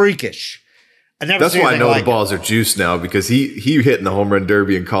 Freakish. That's why I know the balls are juiced now, because he hit in the home run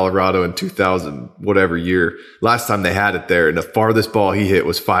derby in Colorado in 2000 whatever year. Last time they had it there, and the farthest ball he hit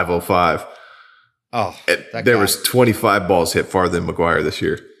was 505. Oh, there was 25 balls hit farther than McGwire this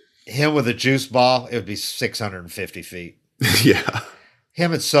year. Him with a juice ball, it would be 650 feet. Yeah.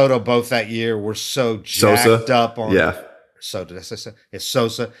 Him and Soto both that year were so jacked up on. Yeah. Soto, it's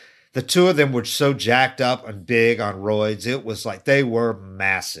Sosa. The two of them were so jacked up and big on roids. It was like they were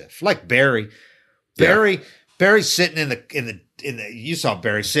massive. Like Barry. Barry's sitting in the you saw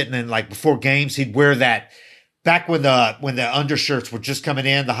Barry sitting in, like, before games, he'd wear that back when the undershirts were just coming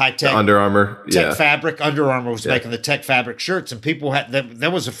in, the high tech Under Armour, tech fabric. Under Armour was making the tech fabric shirts, and people had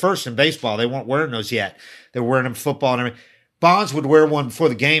that was the first in baseball. They weren't wearing those yet. They were wearing them in football and everything. Bonds would wear one before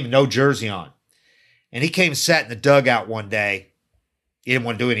the game, no jersey on. And he came and sat in the dugout one day. He didn't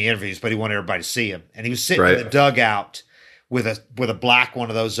want to do any interviews, but he wanted everybody to see him. And he was sitting in the dugout with a black one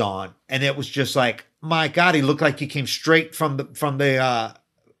of those on, and it was just like, my God, he looked like he came straight from the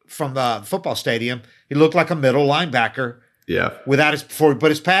football stadium. He looked like a middle linebacker. Yeah, before he put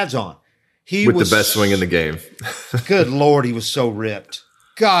his pads on. He was the best swing in the game. Good Lord, he was so ripped.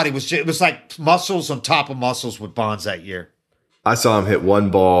 God, it was like muscles on top of muscles with Bonds that year. I saw him hit one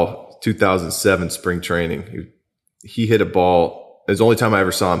ball, 2007 spring training. He hit a ball. It was the only time I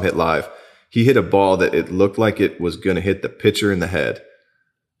ever saw him hit live. He hit a ball that it looked like it was going to hit the pitcher in the head.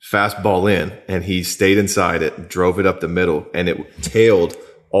 Fastball in, and he stayed inside it, drove it up the middle, and it tailed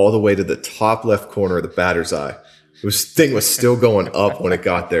all the way to the top left corner of the batter's eye. Thing was still going up when it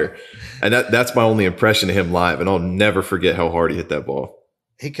got there. And that's my only impression of him live, and I'll never forget how hard he hit that ball.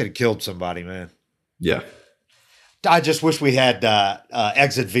 He could have killed somebody, man. Yeah. I just wish we had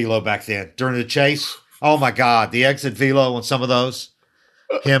exit velo back then. During the chase, oh my God, the exit velo on some of those,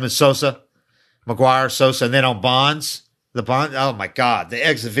 him and Sosa. McGuire, Sosa, and then on Bonds, oh my God, the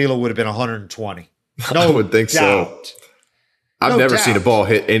exit velo would have been 120. No, I would think so. I've never seen a ball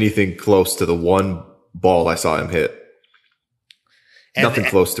hit anything close to the one ball I saw him hit. Nothing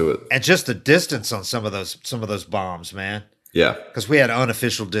close to it. And just the distance on some of those bombs, man. Yeah. Because we had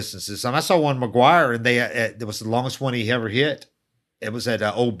unofficial distances. I saw one McGuire, and it was the longest one he ever hit. It was at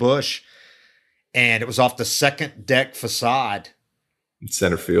Old Bush, and it was off the second deck facade.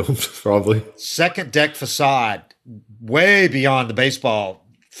 Center field, probably. Second deck facade, way beyond the baseball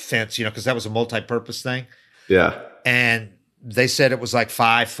fence, because that was a multi-purpose thing. Yeah. And they said it was like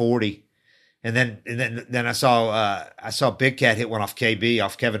 540. And then I saw Big Cat hit one off KB,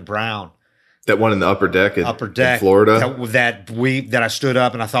 off Kevin Brown. That one in the upper deck in Florida? That I stood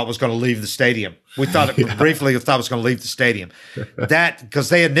up and I thought was going to leave the stadium. We thought briefly it was going to leave the stadium. Because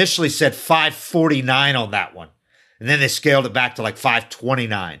they initially said 549 on that one. And then they scaled it back to like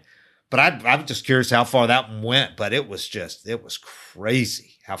 529. But I'm just curious how far that one went. But it was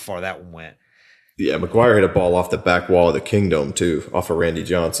crazy how far that one went. Yeah, McGuire hit a ball off the back wall of the Kingdome too, off of Randy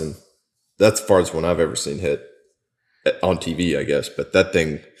Johnson. That's the farthest one I've ever seen hit on TV, I guess. But that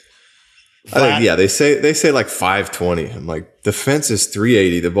thing, they say like 520. I'm like, the fence is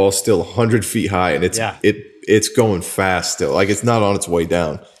 380. The ball's still 100 feet high, and it's going fast still. Like, it's not on its way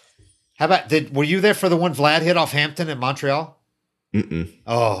down. How about were you there for the one Vlad hit off Hampton in Montreal? Mm-mm.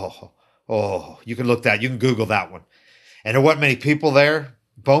 Oh, you can look that. You can Google that one. And there wasn't many people there.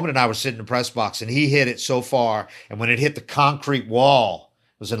 Bowman and I were sitting in the press box, and he hit it so far, and when it hit the concrete wall.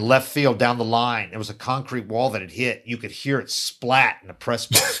 It was in left field down the line. It was a concrete wall that had hit. You could hear it splat in the press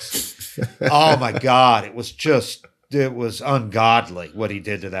box. Oh my God. It was ungodly what he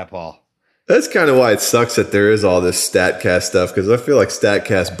did to that ball. That's kind of why it sucks that there is all this StatCast stuff, because I feel like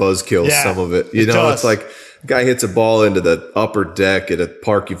StatCast buzzkills some of it. It's like a guy hits a ball into the upper deck at a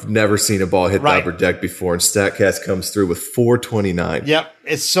park you've never seen a ball hit the upper deck before, and StatCast comes through with 429. Yep.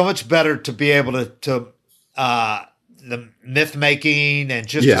 It's so much better to be able to the myth making and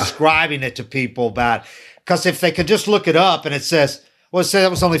just describing it to people about, because if they could just look it up and it says, well, it said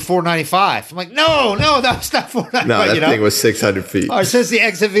that was only 495. I'm like, no, that's not 495. No, that thing was 600 feet. Oh, it says the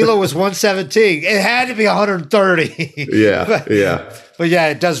exit velo was 117. It had to be 130. Yeah, But yeah,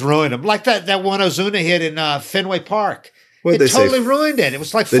 it does ruin them. Like that one Ozuna hit in Fenway Park. What did they totally ruined it. It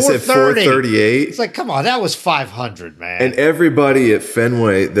was like 430. They said 438. It's like, come on, that was 500, man. And everybody at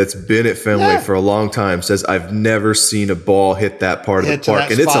Fenway that's been at Fenway for a long time says, I've never seen a ball hit that part of the park.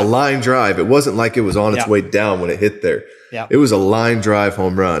 And it's a line drive. It wasn't like it was on its way down when it hit there. Yeah. It was a line drive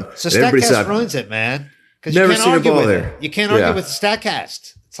home run. So StatCast ruins it, man. Because you can't argue with it. You can't argue with the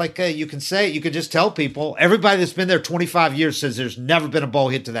StatCast. It's like you can just tell people, everybody that's been there 25 years says there's never been a ball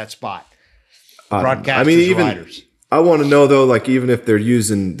hit to that spot. Broadcasters, writers. I want to know, though, like, even if they're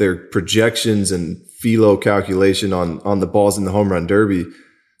using their projections and philo calculation on the balls in the home run derby,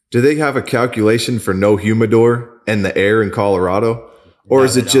 do they have a calculation for no humidor and the air in Colorado? Or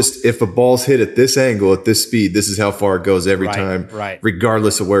is it just, if a ball's hit at this angle, at this speed, this is how far it goes every time,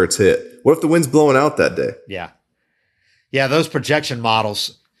 regardless of where it's hit? What if the wind's blowing out that day? Yeah. Yeah, those projection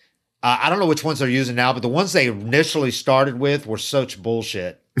models, I don't know which ones they're using now, but the ones they initially started with were such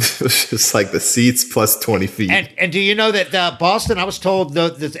bullshit. It was just like the seats plus 20 feet. And do you know that Boston, I was told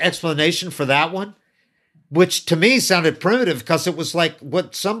the explanation for that one, which to me sounded primitive because it was like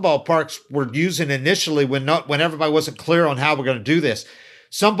what some ballparks were using initially when everybody wasn't clear on how we're going to do this.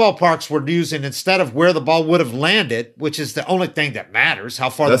 Some ballparks were using, instead of where the ball would have landed, which is the only thing that matters, how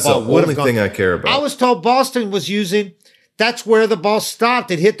far the ball would have gone. That's the only thing I care about. I was told Boston was using, that's where the ball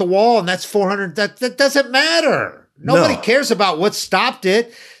stopped. It hit the wall, and that's 400. That doesn't matter. Nobody cares about what stopped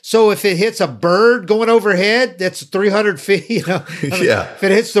it. So if it hits a bird going overhead, that's 300 feet. If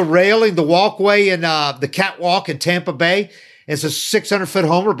it hits the railing, the walkway, and the catwalk in Tampa Bay, it's a 600-foot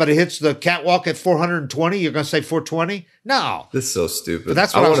homer, but it hits the catwalk at 420. You're going to say 420? No. This is so stupid. But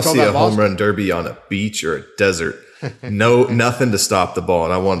that's what I want to see a home run derby on a beach or a desert. Nothing to stop the ball.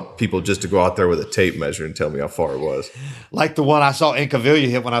 And I want people just to go out there with a tape measure and tell me how far it was. Like the one I saw Incaviglia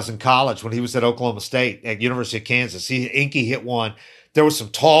hit when I was in college, when he was at Oklahoma State at University of Kansas. Inky hit one. There were some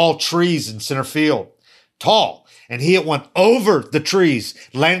tall trees in center field. Tall. And he hit one over the trees,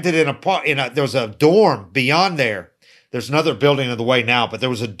 landed there was a dorm beyond there. There's another building in the way now, but there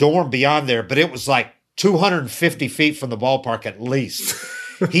was a dorm beyond there, but it was like 250 feet from the ballpark at least.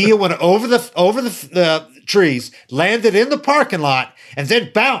 He went over the trees, landed in the parking lot, and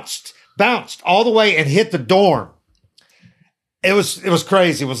then bounced all the way and hit the dorm. It was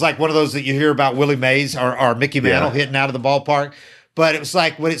crazy. It was like one of those that you hear about Willie Mays or Mickey Mantle hitting out of the ballpark. But it was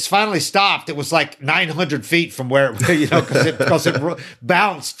like when it's finally stopped, it was like 900 feet from where, because it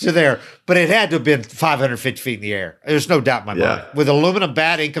bounced to there. But it had to have been 550 feet in the air. There's no doubt in my mind. With aluminum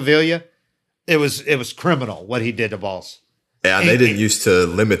bat in Cavilla, it was criminal what he did to balls. Yeah, and they didn't used to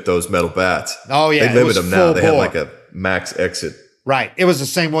limit those metal bats. Oh, yeah. They limit them now. They have like a max exit. Right. It was the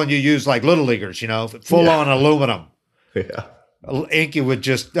same one you use like little leaguers, full on aluminum. Yeah. Inky would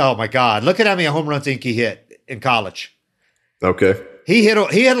just, oh my God. Look at how many home runs Inky hit in college. Okay. He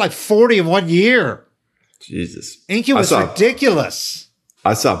had like 40 in 1 year. Jesus. Inky was ridiculous.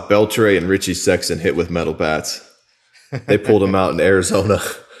 I saw Beltre and Richie Sexton hit with metal bats. They pulled them out in Arizona.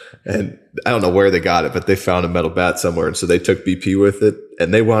 And I don't know where they got it, but they found a metal bat somewhere. And so they took BP with it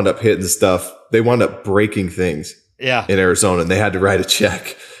and they wound up hitting stuff. They wound up breaking things in Arizona, and they had to write a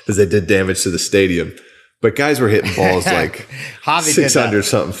check because they did damage to the stadium. But guys were hitting balls like 600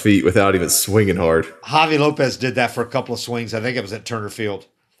 something feet without even swinging hard. Javi Lopez did that for a couple of swings. I think it was at Turner Field.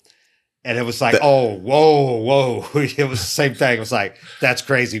 And it was like, whoa. It was the same thing. It was like, that's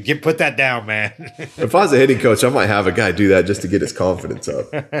crazy. Put that down, man. If I was a hitting coach, I might have a guy do that just to get his confidence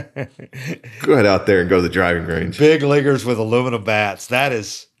up. Go ahead out there and go to the driving range. Big leaguers with aluminum bats. That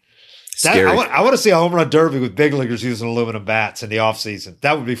is scary. I want to see a home run derby with big leaguers using aluminum bats in the offseason.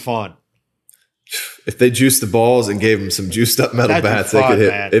 That would be fun. If they juiced the balls and gave them some juiced up metal bats, they could hit.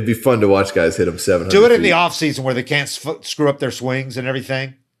 Man. It'd be fun to watch guys hit them 700 Do it in the offseason where they can't screw up their swings and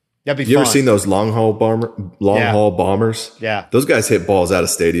everything. That'd be fun. You ever seen those long haul bombers? Yeah. Those guys hit balls out of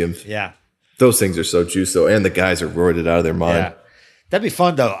stadiums. Yeah. Those things are so juiced though, and the guys are roided out of their mind. Yeah. That'd be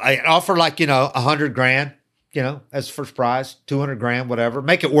fun though. I offer like, $100,000, as first prize, 200,000, whatever.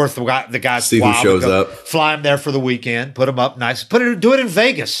 Make it worth the guy's See who shows up. Fly them there for the weekend. Put them up nice. Do it in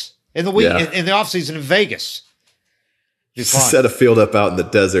Vegas in the in the off season in Vegas. Set a field up out in the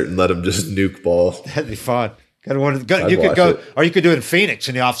desert and let them just nuke ball. That'd be fun. You could go, or you could do it in Phoenix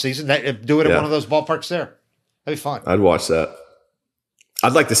in the off season. Do it at one of those ballparks there. That'd be fun. I'd watch that.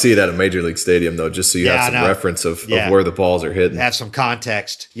 I'd like to see it at a major league stadium though, just so you have some reference of where the balls are hitting. Have some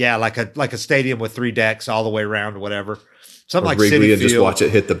context. Yeah, like a stadium with 3 decks all the way around or whatever. Something like Wrigley Citi and Field. Just watch it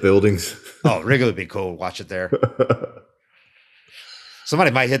hit the buildings. Oh, Wrigley would be cool. Watch it there.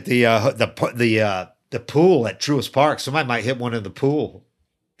 Somebody might hit the pool at Truist Park. Somebody might hit one in the pool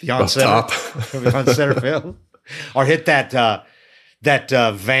beyond center field. Or hit that van,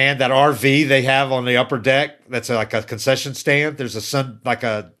 that RV they have on the upper deck. That's like a concession stand. There's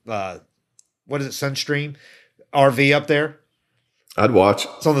Sunstream RV up there. I'd watch.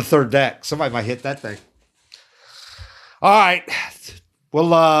 It's on the 3rd deck. Somebody might hit that thing. All right,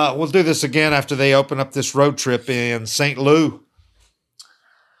 we'll do this again after they open up this road trip in St. Louis.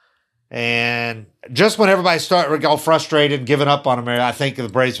 And just when everybody started all frustrated and giving up on them, I think the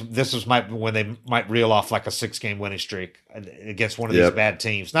Braves, when they might reel off like a 6-game winning streak against one of these bad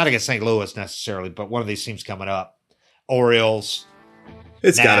teams. Not against St. Louis necessarily, but one of these teams coming up. Orioles.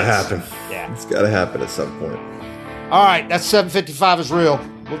 It's got to happen. Yeah. It's got to happen at some point. All right. That's 755 is real.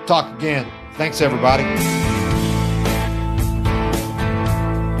 We'll talk again. Thanks, everybody.